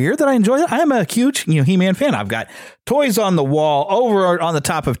 Am I weird that I enjoy it? I'm a huge, He-Man fan. I've got toys on the wall over on the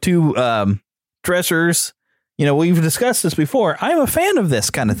top of two dressers. We've discussed this before. I'm a fan of this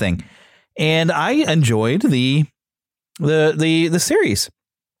kind of thing, and I enjoyed the series.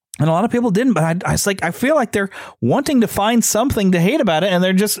 And a lot of people didn't, but I feel like they're wanting to find something to hate about it, and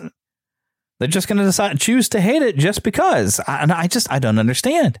they're just going to choose to hate it just because. I don't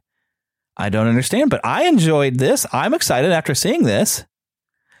understand. I don't understand, but I enjoyed this. I'm excited after seeing this.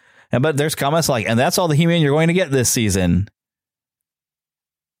 But there's comments like, and that's all the He-Man you're going to get this season.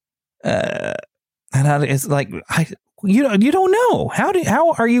 And it's like, you don't know.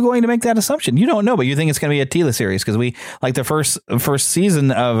 How are you going to make that assumption? You don't know, but you think it's going to be a Tila series because we like the first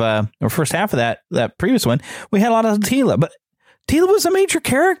season of or first half of that previous one. We had a lot of Tila, but Tila was a major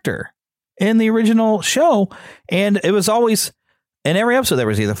character in the original show. And it was always, in every episode, there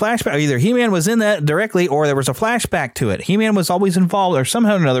was either flashback, or either He-Man was in that directly, or there was a flashback to it. He-Man was always involved or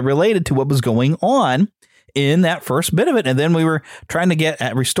somehow or another related to what was going on in that first bit of it. And then we were trying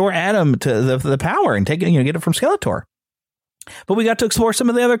to restore Adam to the power and get it from Skeletor. But we got to explore some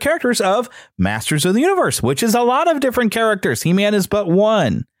of the other characters of Masters of the Universe, which is a lot of different characters. He-Man is but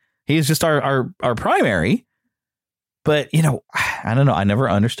one. He's just our primary. But, I don't know. I never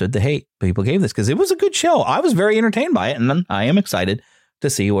understood the hate people gave this because it was a good show. I was very entertained by it. And I am excited to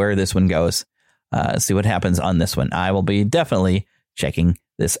see where this one goes. See what happens on this one. I will be definitely checking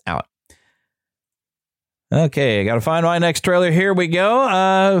this out. Okay, got to find my next trailer. Here we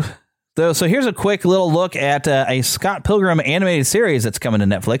go. So here's a quick little look at a Scott Pilgrim animated series that's coming to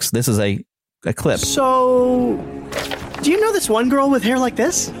Netflix. This is a clip. So, do you know this one girl with hair like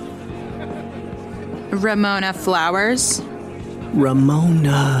this? Ramona Flowers.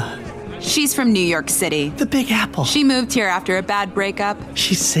 Ramona. She's from New York City. The Big Apple. She moved here after a bad breakup.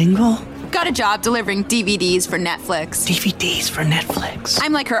 She's single? Got a job delivering DVDs for Netflix. DVDs for Netflix?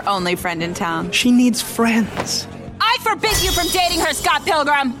 I'm like her only friend in town. She needs friends. I forbid you from dating her, Scott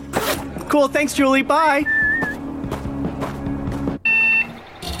Pilgrim! Cool, thanks, Julie. Bye.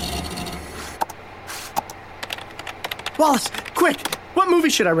 Wallace, quick! What movie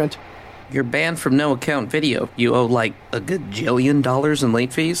should I rent? You're banned from No Account Video. You owe like a good $1 jillion in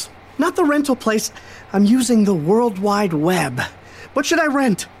late fees. Not the rental place. I'm using the World Wide Web. What should I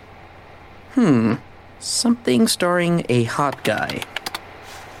rent? Something starring a hot guy.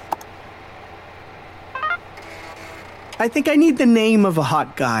 I think I need the name of a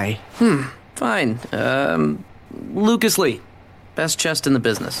hot guy. Fine. Lucas Lee. Best chest in the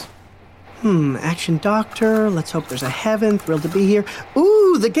business. Action Doctor. Let's hope there's a heaven. Thrilled to be here.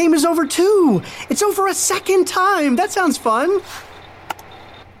 Ooh, the game is over too. It's over a second time. That sounds fun.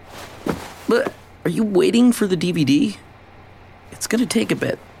 But are you waiting for the DVD? It's gonna take a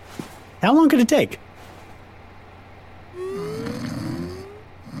bit. How long could it take?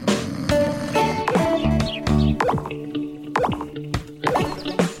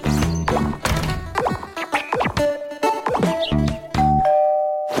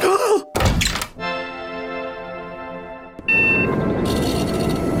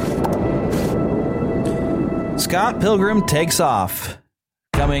 Scott Pilgrim Takes Off,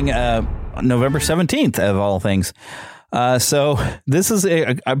 coming November 17th, of all things. So this is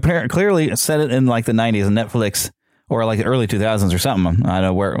clearly set it in like the 90s on Netflix, or like the early 2000s or something. I don't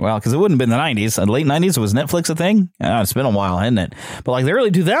know where, well, because it wouldn't have been the 90s. The late 90s, was Netflix a thing? It's been a while, hasn't it? But like the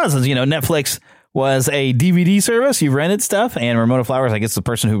early 2000s, Netflix was a DVD service. You rented stuff, and Ramona Flowers, I guess the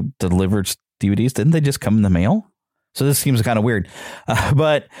person who delivered DVDs, didn't they just come in the mail? So this seems kind of weird.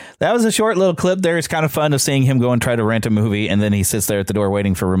 But that was a short little clip there. It's kind of fun of seeing him go and try to rent a movie, and then he sits there at the door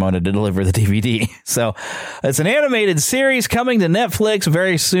waiting for Ramona to deliver the DVD. So it's an animated series coming to Netflix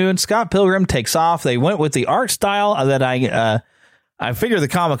very soon. Scott Pilgrim Takes Off. They went with the art style that I figured the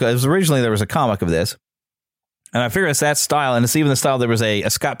comic, it was originally there was a comic of this. And I figure it's that style, and it's even the style. There was a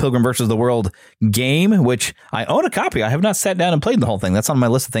Scott Pilgrim versus the World game, which I own a copy. I have not sat down and played the whole thing. That's on my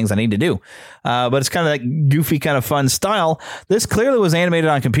list of things I need to do. But it's kind of that goofy, kind of fun style. This clearly was animated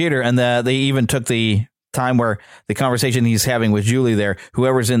on computer, and they even took the time where the conversation he's having with Julie there,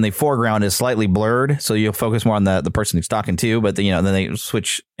 whoever's in the foreground is slightly blurred, so you'll focus more on the person he's talking to, but then they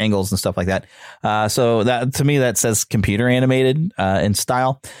switch angles and stuff like that. So that, to me, that says computer animated in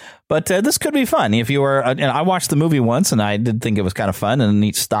style. But this could be fun if you were. I watched the movie once, and I did think it was kind of fun and a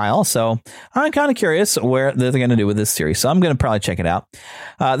neat style. So I'm kind of curious where they're going to do with this series. So I'm going to probably check it out.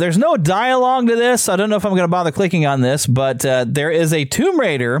 There's no dialogue to this. I don't know if I'm going to bother clicking on this, but there is a Tomb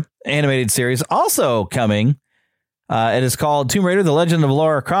Raider animated series also coming. It is called Tomb Raider: The Legend of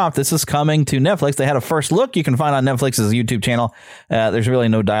Lara Croft. This is coming to Netflix. They had a first look you can find on Netflix's YouTube channel. There's really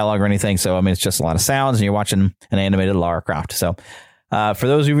no dialogue or anything. So, it's just a lot of sounds, and you're watching an animated Lara Croft. So, for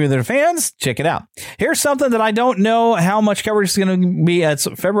those of you that are fans, check it out. Here's something that I don't know how much coverage is going to be. It's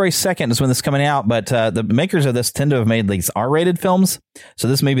February 2nd is when this is coming out, but the makers of this tend to have made these R-rated films. So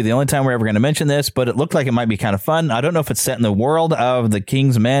this may be the only time we're ever going to mention this, but it looked like it might be kind of fun. I don't know if it's set in the world of the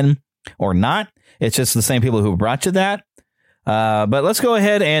King's Men or not. It's just the same people who brought you that. But let's go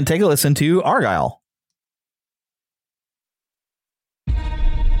ahead and take a listen to Argyle.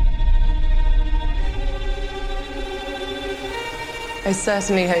 I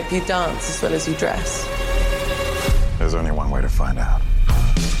certainly hope you dance as well as you dress. There's only one way to find out.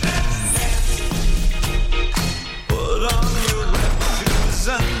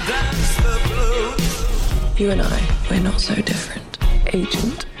 You and I, we're not so different.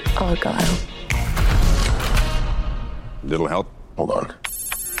 Agent Argyle. Little help? Hold on.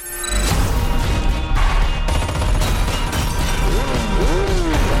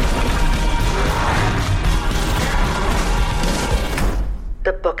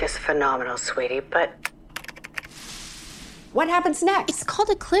 The book is phenomenal, sweetie, but... What happens next? It's called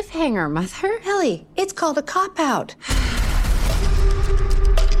a cliffhanger, Mother. Ellie, it's called a cop-out.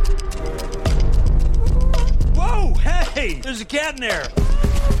 Whoa, hey! There's a cat in there!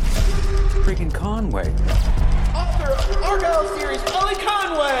 Freaking Conway. Author of Argyle series, Ellie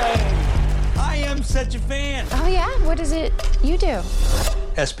Conway! I am such a fan! Oh, yeah? What is it you do?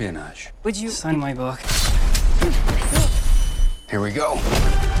 Espionage. Would you sign my book? Here we go.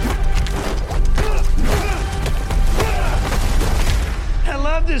 I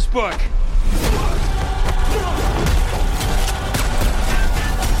love this book.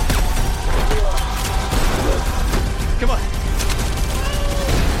 Come on.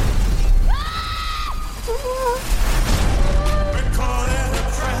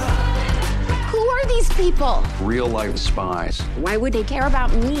 Who are these people? Real life spies. Why would they care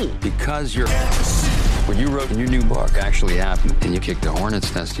about me? Because you're... What you wrote in your new book actually happened, and you kicked a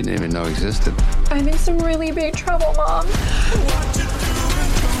hornet's nest you didn't even know existed. I'm in some really big trouble, Mom.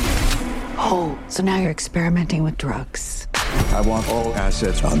 Oh, so now you're experimenting with drugs. I want all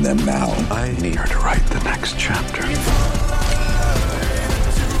assets on them now. I need her to write the next chapter.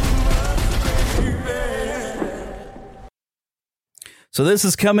 So this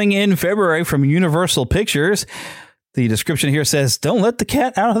is coming in February from Universal Pictures. The description here says, "Don't let the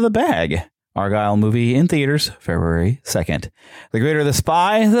cat out of the bag." Argyle movie in theaters February 2nd. The greater the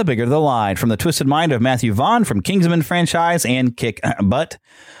spy, the bigger the lie. From the twisted mind of Matthew Vaughn from Kingsman franchise and Kick Butt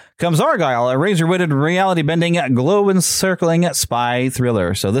comes Argyle, a razor-witted, reality-bending, globe-encircling spy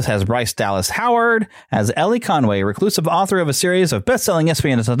thriller. So this has Bryce Dallas Howard as Ellie Conway, reclusive author of a series of best-selling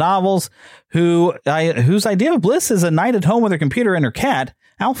espionage novels, whose idea of bliss is a night at home with her computer and her cat,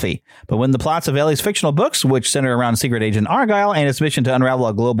 Alfie. But when the plots of Ellie's fictional books, which center around secret agent Argyle and its mission to unravel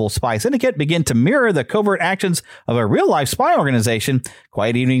a global spy syndicate, begin to mirror the covert actions of a real-life spy organization,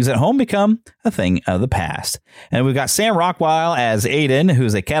 quiet evenings at home become a thing of the past. And we've got Sam Rockwell as Aiden,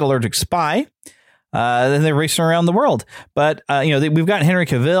 who's a cat-allergic spy. Then they're racing around the world. But, we've got Henry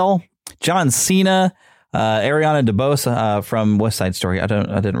Cavill, John Cena, Ariana DeBose from West Side Story. I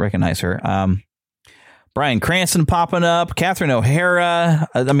didn't recognize her. Bryan Cranston popping up, Catherine O'Hara.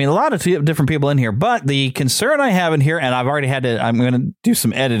 A lot of different people in here. But the concern I have in here, and I'm going to do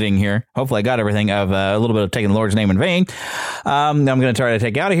some editing here. Hopefully I got everything of a little bit of taking the Lord's name in vain. I'm going to try to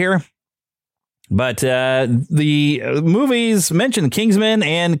take out of here. But the movies mentioned Kingsman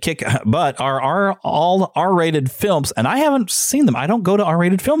and Kick Butt are all R-rated films, and I haven't seen them. I don't go to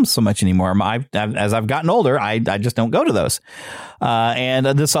R-rated films so much anymore. As I've gotten older, I just don't go to those. And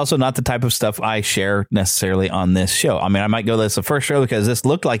this is also not the type of stuff I share necessarily on this show. I might go to this the first show because this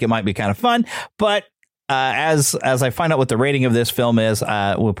looked like it might be kind of fun, but as I find out what the rating of this film is,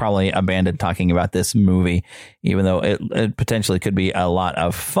 we'll probably abandon talking about this movie, even though it potentially could be a lot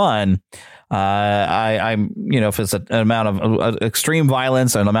of fun. If it's an amount of extreme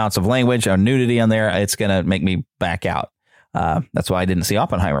violence and amounts of language or nudity on there, it's going to make me back out. That's why I didn't see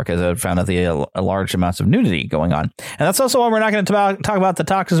Oppenheimer, because I found out the large amounts of nudity going on. And that's also why we're not going to talk about The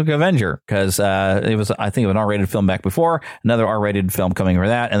Toxic Avenger, because it was, I think, an R-rated film back before, another R-rated film coming for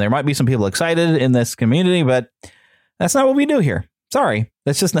that. And there might be some people excited in this community, but that's not what we do here. Sorry,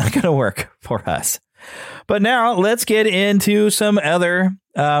 that's just not going to work for us. But now let's get into some other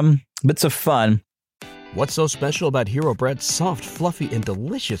bits of fun. What's so special about Hero Bread's soft, fluffy, and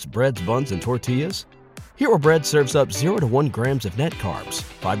delicious breads, buns, and tortillas? Hero Bread serves up 0 to 1 grams of net carbs,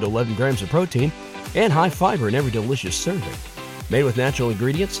 5 to 11 grams of protein, and high fiber in every delicious serving. Made with natural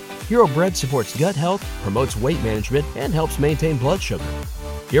ingredients, Hero Bread supports gut health, promotes weight management, and helps maintain blood sugar.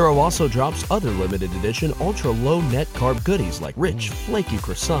 Hero also drops other limited edition ultra-low net carb goodies like rich, flaky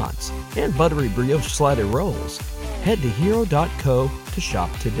croissants and buttery brioche slider rolls. Head to hero.co to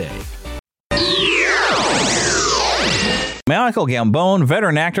shop today. Michael Gambon,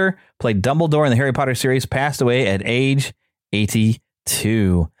 veteran actor, played Dumbledore in the Harry Potter series, passed away at age 82.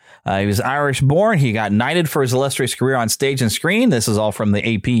 He was Irish-born. He got knighted for his illustrious career on stage and screen. This is all from the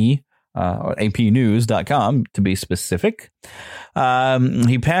AP, apnews.com, to be specific.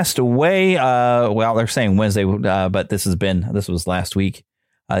 He passed away, they're saying Wednesday, but this was last week.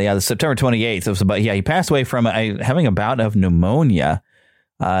 The September 28th. He passed away from having a bout of pneumonia.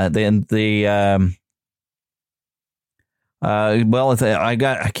 I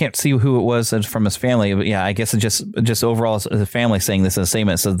can't see who it was from his family, but I guess it's just overall the family saying this in a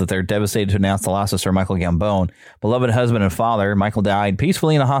statement. It says that they're devastated to announce the loss of Sir Michael Gambon, beloved husband and father. Michael died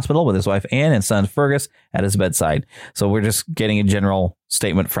peacefully in a hospital with his wife Anne and son Fergus at his bedside. So we're just getting a general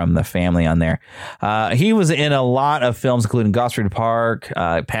statement from the family on there. He was in a lot of films, including Gosford Park,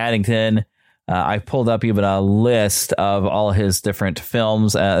 Paddington, I pulled up even a list of all his different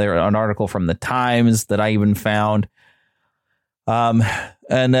films. There an article from the Times that I even found. I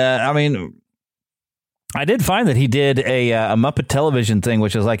mean, I did find that he did a Muppet television thing,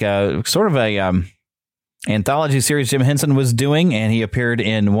 which is like a sort of a anthology series Jim Henson was doing, and he appeared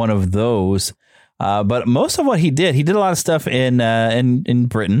in one of those. But most of what he did a lot of stuff in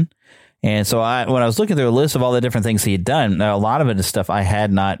Britain. And so when I was looking through a list of all the different things he had done, a lot of it is stuff I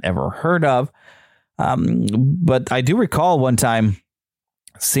had not ever heard of. But I do recall one time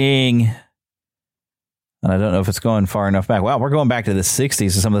seeing, and I don't know if it's going far enough back. Well, we're going back to the 60s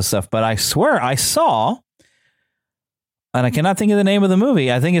and some of this stuff, but I swear I saw, and I cannot think of the name of the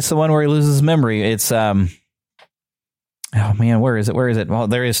movie. I think it's the one where he loses memory. It's, oh man, where is it? Well,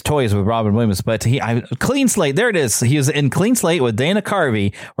 there is Toys with Robin Williams, but Clean Slate. There it is. He was in Clean Slate with Dana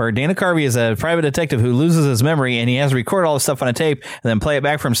Carvey, where Dana Carvey is a private detective who loses his memory, and he has to record all this stuff on a tape and then play it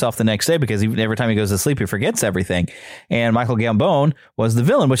back for himself the next day because every time he goes to sleep, he forgets everything. And Michael Gambon was the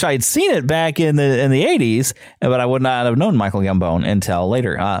villain, which I had seen it back in the 80s, but I would not have known Michael Gambon until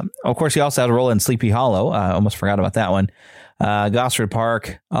later. Of course, he also had a role in Sleepy Hollow. I almost forgot about that one. Gosford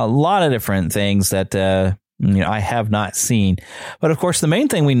Park, a lot of different things that I have not seen. But of course, the main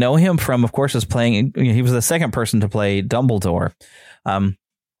thing we know him from, of course, is playing. He was the second person to play Dumbledore.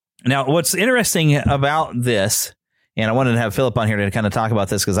 Now, what's interesting about this, and I wanted to have Philip on here to kind of talk about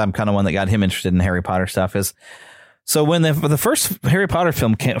this because I'm kind of one that got him interested in Harry Potter stuff, is so when the first Harry Potter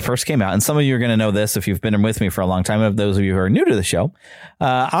film first came out, and some of you are going to know this if you've been with me for a long time, of those of you who are new to the show,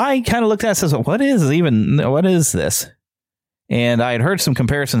 I kind of looked at it and said, what is this? And I had heard some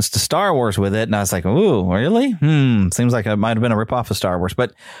comparisons to Star Wars with it, and I was like, ooh, really? Seems like it might have been a ripoff of Star Wars.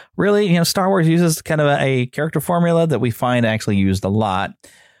 But really, Star Wars uses kind of a character formula that we find actually used a lot.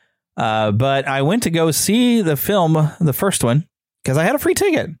 But I went to go see the film, the first one, because I had a free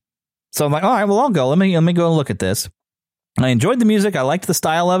ticket. So I'm like, all right, well, I'll go. Let me go and look at this. I enjoyed the music. I liked the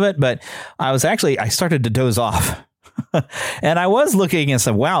style of it, but I started to doze off. And I was looking and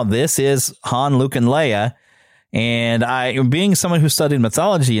said, wow, this is Han, Luke, and Leia. And I, being someone who studied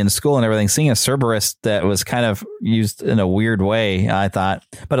mythology in school and everything, seeing a Cerberus that was kind of used in a weird way, I thought,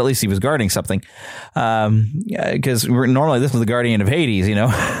 but at least he was guarding something. Because normally this was the guardian of Hades,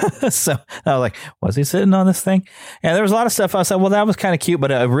 So I was like, was he sitting on this thing? And there was a lot of stuff. I said, well, that was kind of cute,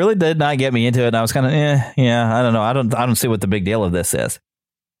 but it really did not get me into it. And I was kind of, I don't know. I don't see what the big deal of this is.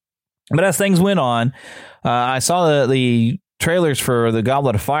 But as things went on, I saw the trailers for the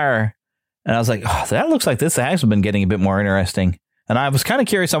Goblet of Fire. And I was like, oh, that looks like this has been getting a bit more interesting. And I was kind of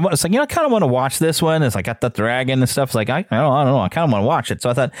curious. I was like, I kind of want to watch this one. It's like got the dragon and stuff. It's like, I don't know. I kind of want to watch it. So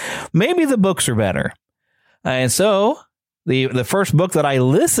I thought maybe the books are better. And so the first book that I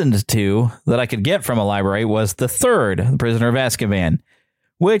listened to that I could get from a library was the third, The Prisoner of Azkaban,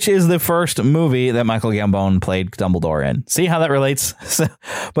 which is the first movie that Michael Gambon played Dumbledore in. See how that relates?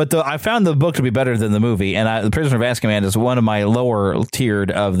 But I found the book to be better than the movie, and The Prisoner of Azkaban is one of my lower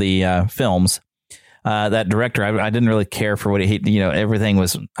tiered of the films. That director, I didn't really care for what everything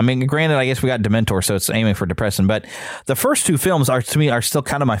was. I mean, granted, I guess we got Dementor, so it's aiming for depression. But the first two films are still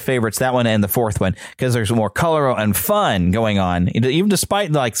kind of my favorites. That one and the fourth one, because there's more color and fun going on. Even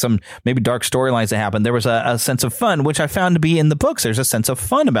despite like some maybe dark storylines that happened, there was a sense of fun, which I found to be in the books. There's a sense of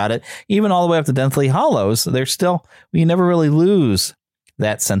fun about it, even all the way up to Deathly Hallows. We never really lose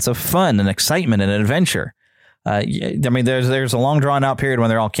that sense of fun and excitement and adventure. I mean, there's a long drawn out period when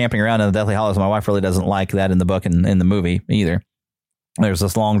they're all camping around in the Deathly Hallows. My wife really doesn't like that in the book and in the movie either. There's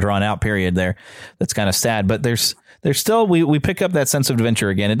this long drawn out period there that's kind of sad, but there's still we pick up that sense of adventure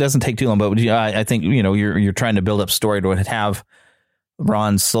again. It doesn't take too long, but I think you're trying to build up story to have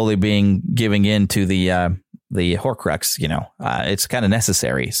Ron slowly giving in to the Horcrux. It's kind of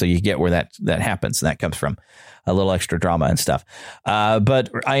necessary, so you get where that happens, and that comes from a little extra drama and stuff. But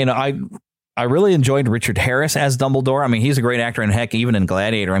I really enjoyed Richard Harris as Dumbledore. I mean, he's a great actor, and heck, even in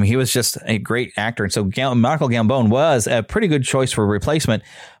Gladiator, I mean, he was just a great actor. And so Michael Gambon was a pretty good choice for replacement.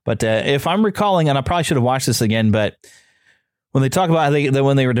 But if I'm recalling, and I probably should have watched this again, but when they talk about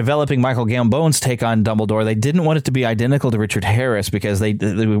when they were developing Michael Gambon's take on Dumbledore, they didn't want it to be identical to Richard Harris because they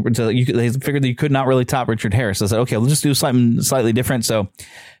figured that you could not really top Richard Harris. So they said, okay, we'll just do something slightly different. So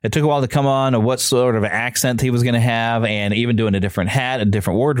it took a while to come on of what sort of accent he was going to have, and even doing a different hat, a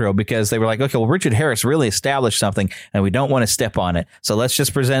different wardrobe, because they were like, okay, well, Richard Harris really established something and we don't want to step on it. So let's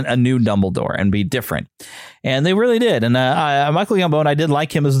just present a new Dumbledore and be different. And they really did. And Michael Gambon, I did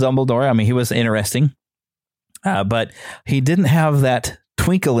like him as Dumbledore. I mean, he was interesting. But he didn't have that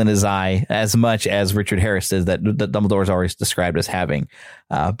twinkle in his eye as much as Richard Harris did that Dumbledore is always described as having.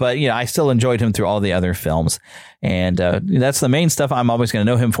 But I still enjoyed him through all the other films. And that's the main stuff I'm always going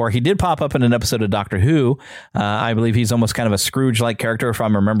to know him for. He did pop up in an episode of Doctor Who. I believe he's almost kind of a Scrooge-like character, if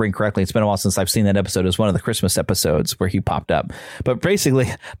I'm remembering correctly. It's been a while since I've seen that episode. It was one of the Christmas episodes where he popped up. But basically,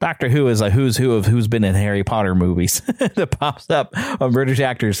 Doctor Who is a who's who of who's been in Harry Potter movies that pops up of British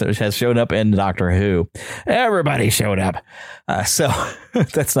actors that has shown up in Doctor Who. Everybody showed up. So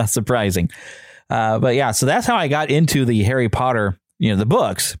that's not surprising. But yeah, so that's how I got into the Harry Potter, the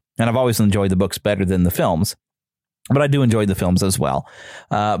books. And I've always enjoyed the books better than the films. But I do enjoy the films as well.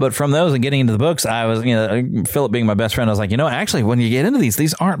 But from those and getting into the books, I was, Philip being my best friend, I was like, actually, when you get into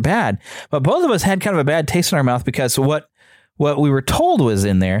these aren't bad. But both of us had kind of a bad taste in our mouth because what we were told was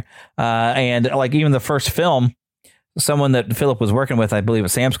in there. And like even the first film, someone that Philip was working with, I believe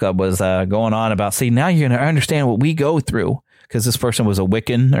at Sam's Club, was going on about, see, now you're going to understand what we go through. Because this person was a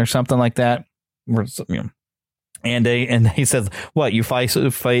Wiccan or something like that. And he says, what, you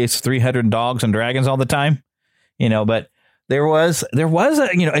face 300 dogs and dragons all the time? But there was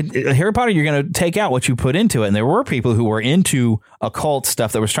a Harry Potter, you're going to take out what you put into it. And there were people who were into occult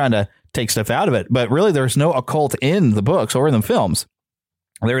stuff that was trying to take stuff out of it. But really, there's no occult in the books or in the films.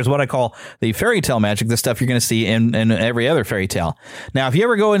 There is what I call the fairy tale magic, the stuff you're going to see in every other fairy tale. Now, if you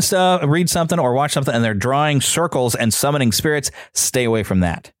ever go and read something or watch something and they're drawing circles and summoning spirits, stay away from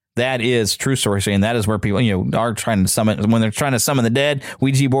that. That is true sorcery, and that is where people, are trying to summon. When they're trying to summon the dead,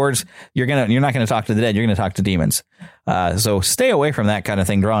 Ouija boards, you're not going to talk to the dead. You're going to talk to demons. So stay away from that kind of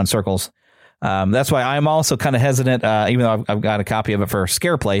thing. Drawing circles. That's why I'm also kind of hesitant. Even though I've got a copy of it for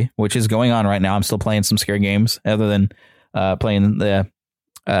Scare Play, which is going on right now. I'm still playing some scare games, other than playing the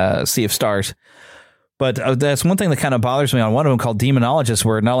Sea of Stars. But that's one thing that kind of bothers me on one of them called Demonologist,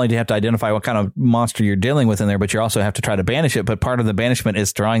 where not only do you have to identify what kind of monster you're dealing with in there, but you also have to try to banish it. But part of the banishment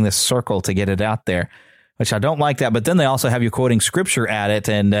is drawing this circle to get it out there, which I don't like that. But then they also have you quoting scripture at it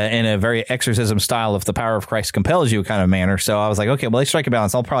and in a very exorcism style, if the power of Christ compels you kind of manner. So I was like, okay, well, they strike a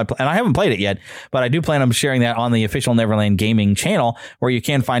balance. I'll probably and I haven't played it yet, but I do plan on sharing that on the official Neverland gaming channel, where you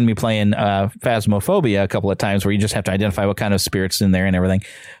can find me playing Phasmophobia a couple of times, where you just have to identify what kind of spirits in there and everything.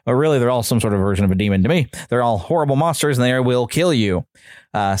 But really, they're all some sort of version of a demon to me. They're all horrible monsters and they will kill you.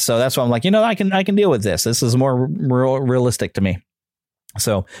 So that's why I'm like, I can deal with this. This is more realistic to me.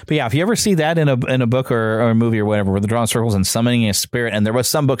 So, but yeah, if you ever see that in a book or a movie or whatever, where they're drawing circles and summoning a spirit, and there was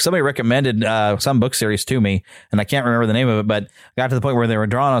some book, somebody recommended some book series to me, and I can't remember the name of it, but got to the point where they were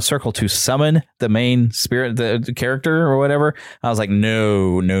drawing a circle to summon the main spirit, the character or whatever. I was like,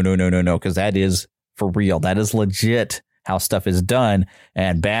 no, because that is for real. That is legit how stuff is done,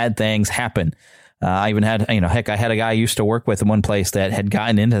 and bad things happen. I even had, heck, I had a guy I used to work with in one place that had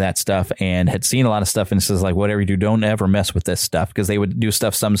gotten into that stuff and had seen a lot of stuff. And it says, like, whatever you do, don't ever mess with this stuff, because they would do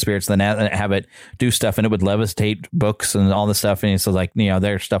stuff, some spirits, then have it do stuff, and it would levitate books and all this stuff. And it's like,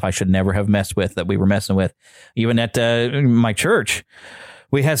 there's stuff I should never have messed with that we were messing with. Even at my church,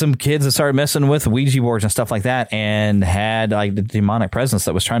 we had some kids that started messing with Ouija boards and stuff like that, and had like the demonic presence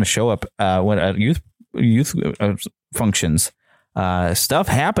that was trying to show up when youth functions. Stuff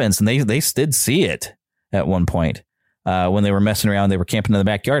happens, and they did see it at one point when they were messing around. They were camping in the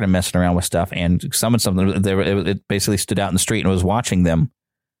backyard and messing around with stuff, and summoned something. It basically stood out in the street and was watching them,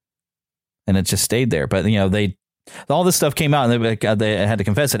 and it just stayed there. But all this stuff came out, and they had to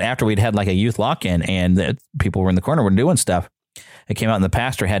confess it after we'd had like a youth lock-in, and people were in the corner were doing stuff. It came out, and the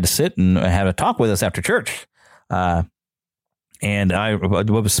pastor had to sit and have a talk with us after church. And what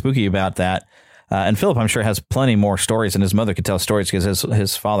was spooky about that? And Philip, I'm sure, has plenty more stories, and his mother could tell stories, because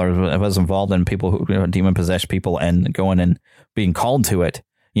his father was involved in people who demon-possessed people and going and being called to it.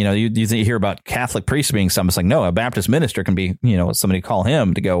 You hear about Catholic priests being something. It's like, no, a Baptist minister can be, somebody call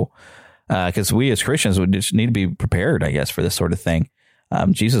him to go, because we as Christians would just need to be prepared, I guess, for this sort of thing.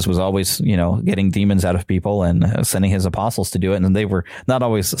 Jesus was always, getting demons out of people and sending his apostles to do it, and they were not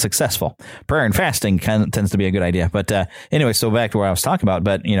always successful. Prayer and fasting tends to be a good idea. But anyway, so back to where I was talking about.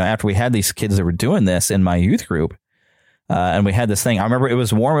 But, after we had these kids that were doing this in my youth group, and we had this thing, I remember it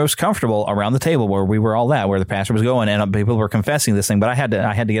was warm, it was comfortable around the table where we were all at, where the pastor was going, and people were confessing this thing. But I had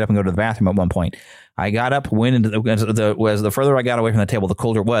to get up and go to the bathroom at one point. I got up, went into the further I got away from the table, the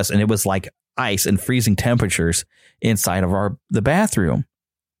colder it was, and it was like ice and freezing temperatures inside of the bathroom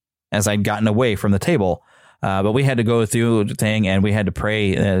as I'd gotten away from the table. But we had to go through the thing, and we had to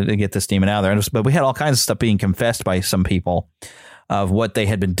pray to get this demon out of there. But we had all kinds of stuff being confessed by some people of what they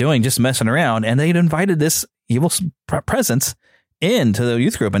had been doing, just messing around, and they'd invited this evil presence into the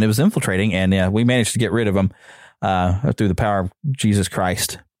youth group, and it was infiltrating, and we managed to get rid of them through the power of Jesus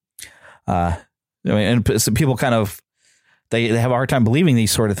Christ. And so people kind of, they have a hard time believing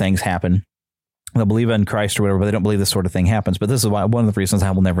these sort of things happen. they'll believe in Christ or whatever, but they don't believe this sort of thing happens. But this is why one of the reasons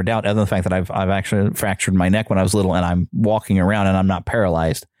I will never doubt, other than the fact that I've actually fractured my neck when I was little and I'm walking around and I'm not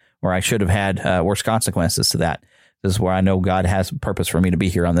paralyzed, where I should have had worse consequences to that. This is where I know God has a purpose for me to be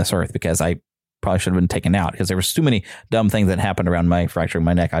here on this earth, because I probably should have been taken out, because there was too many dumb things that happened around my fracturing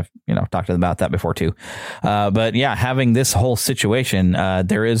my neck. I've talked about that before too. But yeah, having this whole situation,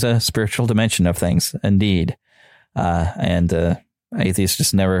 there is a spiritual dimension of things indeed. And atheists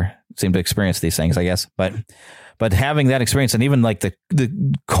just never seem to experience these things, I guess. But having that experience, and even like the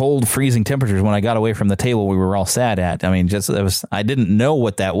cold, freezing temperatures when I got away from the table we were all sat at. I mean, I didn't know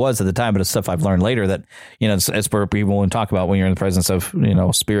what that was at the time, but it's stuff I've learned later that, as per people will talk about when you're in the presence of,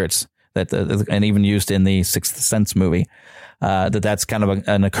 spirits, that and even used in the Sixth Sense movie, that's kind of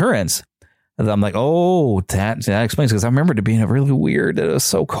an occurrence. And I'm like, oh, that explains, because I remember it being really weird. It was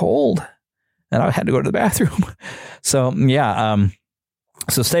so cold and I had to go to the bathroom. So yeah.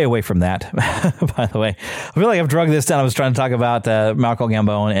 So stay away from that, by the way. I feel like I've drugged this down. I was trying to talk about Malcolm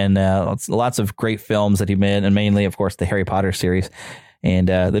Gambon and lots of great films that he made, and mainly, of course, the Harry Potter series. And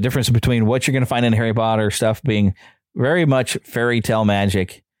the difference between what you're going to find in Harry Potter stuff being very much fairy tale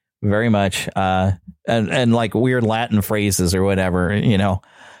magic, very much, and like weird Latin phrases or whatever,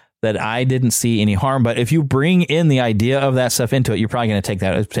 that I didn't see any harm. But if you bring in the idea of that stuff into it, you're probably going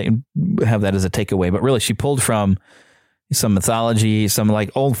to have that as a takeaway. But really, she pulled from some mythology, some like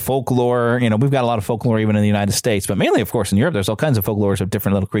old folklore. We've got a lot of folklore even in the United States, but mainly, of course, in Europe, there's all kinds of folklores of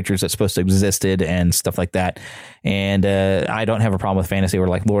different little creatures that's supposed to existed and stuff like that. And I don't have a problem with fantasy or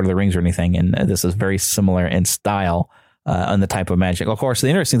like Lord of the Rings or anything. And this is very similar in style on the type of magic. Of course, the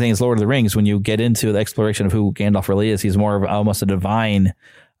interesting thing is Lord of the Rings, when you get into the exploration of who Gandalf really is, he's more of almost a divine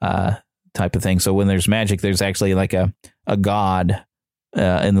type of thing. So when there's magic, there's actually like a god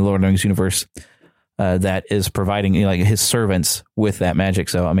in the Lord of the Rings universe that is providing like his servants with that magic.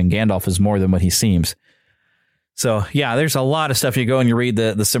 So, I mean, Gandalf is more than what he seems. So, yeah, there's a lot of stuff. You go and you read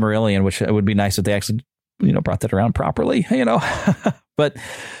the Silmarillion, which it would be nice if they actually, brought that around properly, But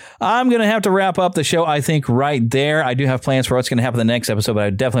I'm going to have to wrap up the show, I think, right there. I do have plans for what's going to happen in the next episode, but I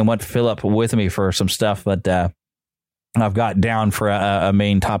definitely want Philip with me for some stuff. But I've got down for a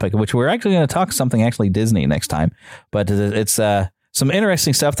main topic, which we're actually going to talk something actually Disney next time. But it's some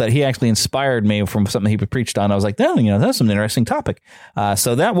interesting stuff that he actually inspired me from something he preached on. I was like, oh, that's an interesting topic.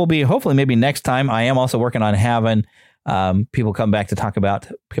 So that will be hopefully maybe next time. I am also working on having people come back to talk about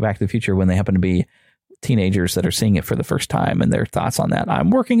Back to the Future when they happen to be teenagers that are seeing it for the first time and their thoughts on that. I'm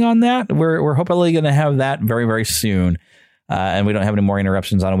working on that. We're hopefully going to have that very, very soon. And we don't have any more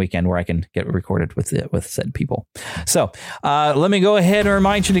interruptions on a weekend where I can get recorded with said people. So let me go ahead and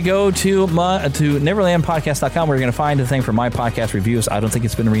remind you to go to neverlandpodcast.com, where you're going to find the thing for my podcast reviews. I don't think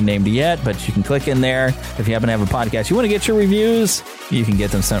it's been renamed yet, but you can click in there. If you happen to have a podcast, you want to get your reviews, you can get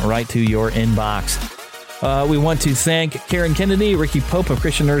them sent right to your inbox. We want to thank Karen Kennedy, Ricky Pope of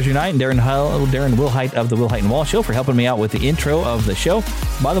Christian Nerds Unite, and Darren Wilhite of the Wilhite and Wall Show for helping me out with the intro of the show.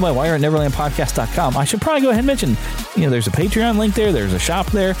 By the way, while you're at neverlandpodcast.com, I should probably go ahead and mention, there's a Patreon link there, there's a shop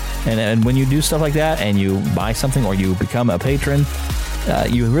there, and when you do stuff like that and you buy something or you become a patron,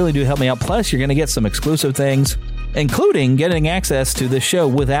 you really do help me out. Plus, you're going to get some exclusive things, including getting access to this show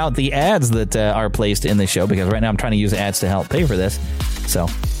without the ads that are placed in the show, because right now I'm trying to use ads to help pay for this. So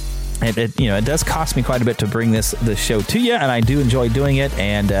it does cost me quite a bit to bring this show to you, and I do enjoy doing it,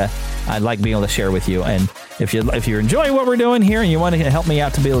 and I like being able to share with you. And if you're enjoying what we're doing here and you want to help me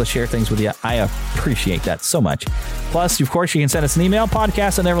out to be able to share things with you, I appreciate that so much. Plus, of course, you can send us an email,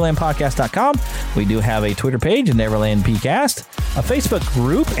 podcast@neverlandpodcast.com. We do have a Twitter page, Neverland PCast, a Facebook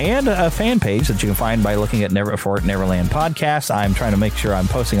group, and a fan page that you can find by looking at Neverland Podcast. I'm trying to make sure I'm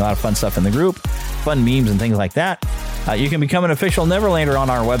posting a lot of fun stuff in the group, fun memes and things like that. You can become an official Neverlander on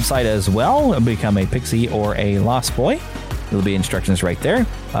our website as well, become a Pixie or a Lost Boy. There'll be instructions right there.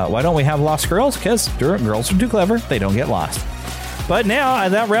 Why don't we have Lost Girls? Because girls are too clever. They don't get lost. But now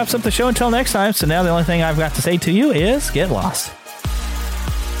that wraps up the show until next time. So now the only thing I've got to say to you is get lost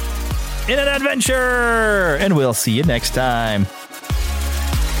in an adventure. And we'll see you next time.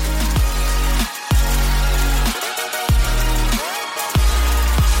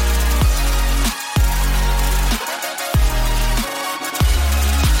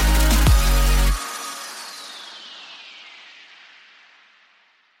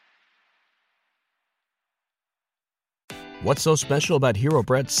 What's so special about Hero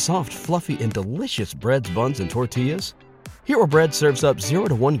Bread's soft, fluffy, and delicious breads, buns, and tortillas? Hero Bread serves up 0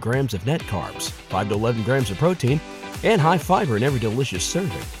 to 1 grams of net carbs, 5 to 11 grams of protein, and high fiber in every delicious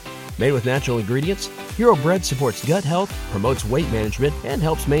serving. Made with natural ingredients, Hero Bread supports gut health, promotes weight management, and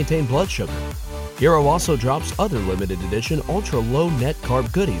helps maintain blood sugar. Hero also drops other limited edition ultra-low net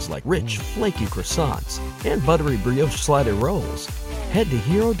carb goodies like rich, flaky croissants and buttery brioche slider rolls. Head to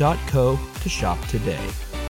hero.co to shop today.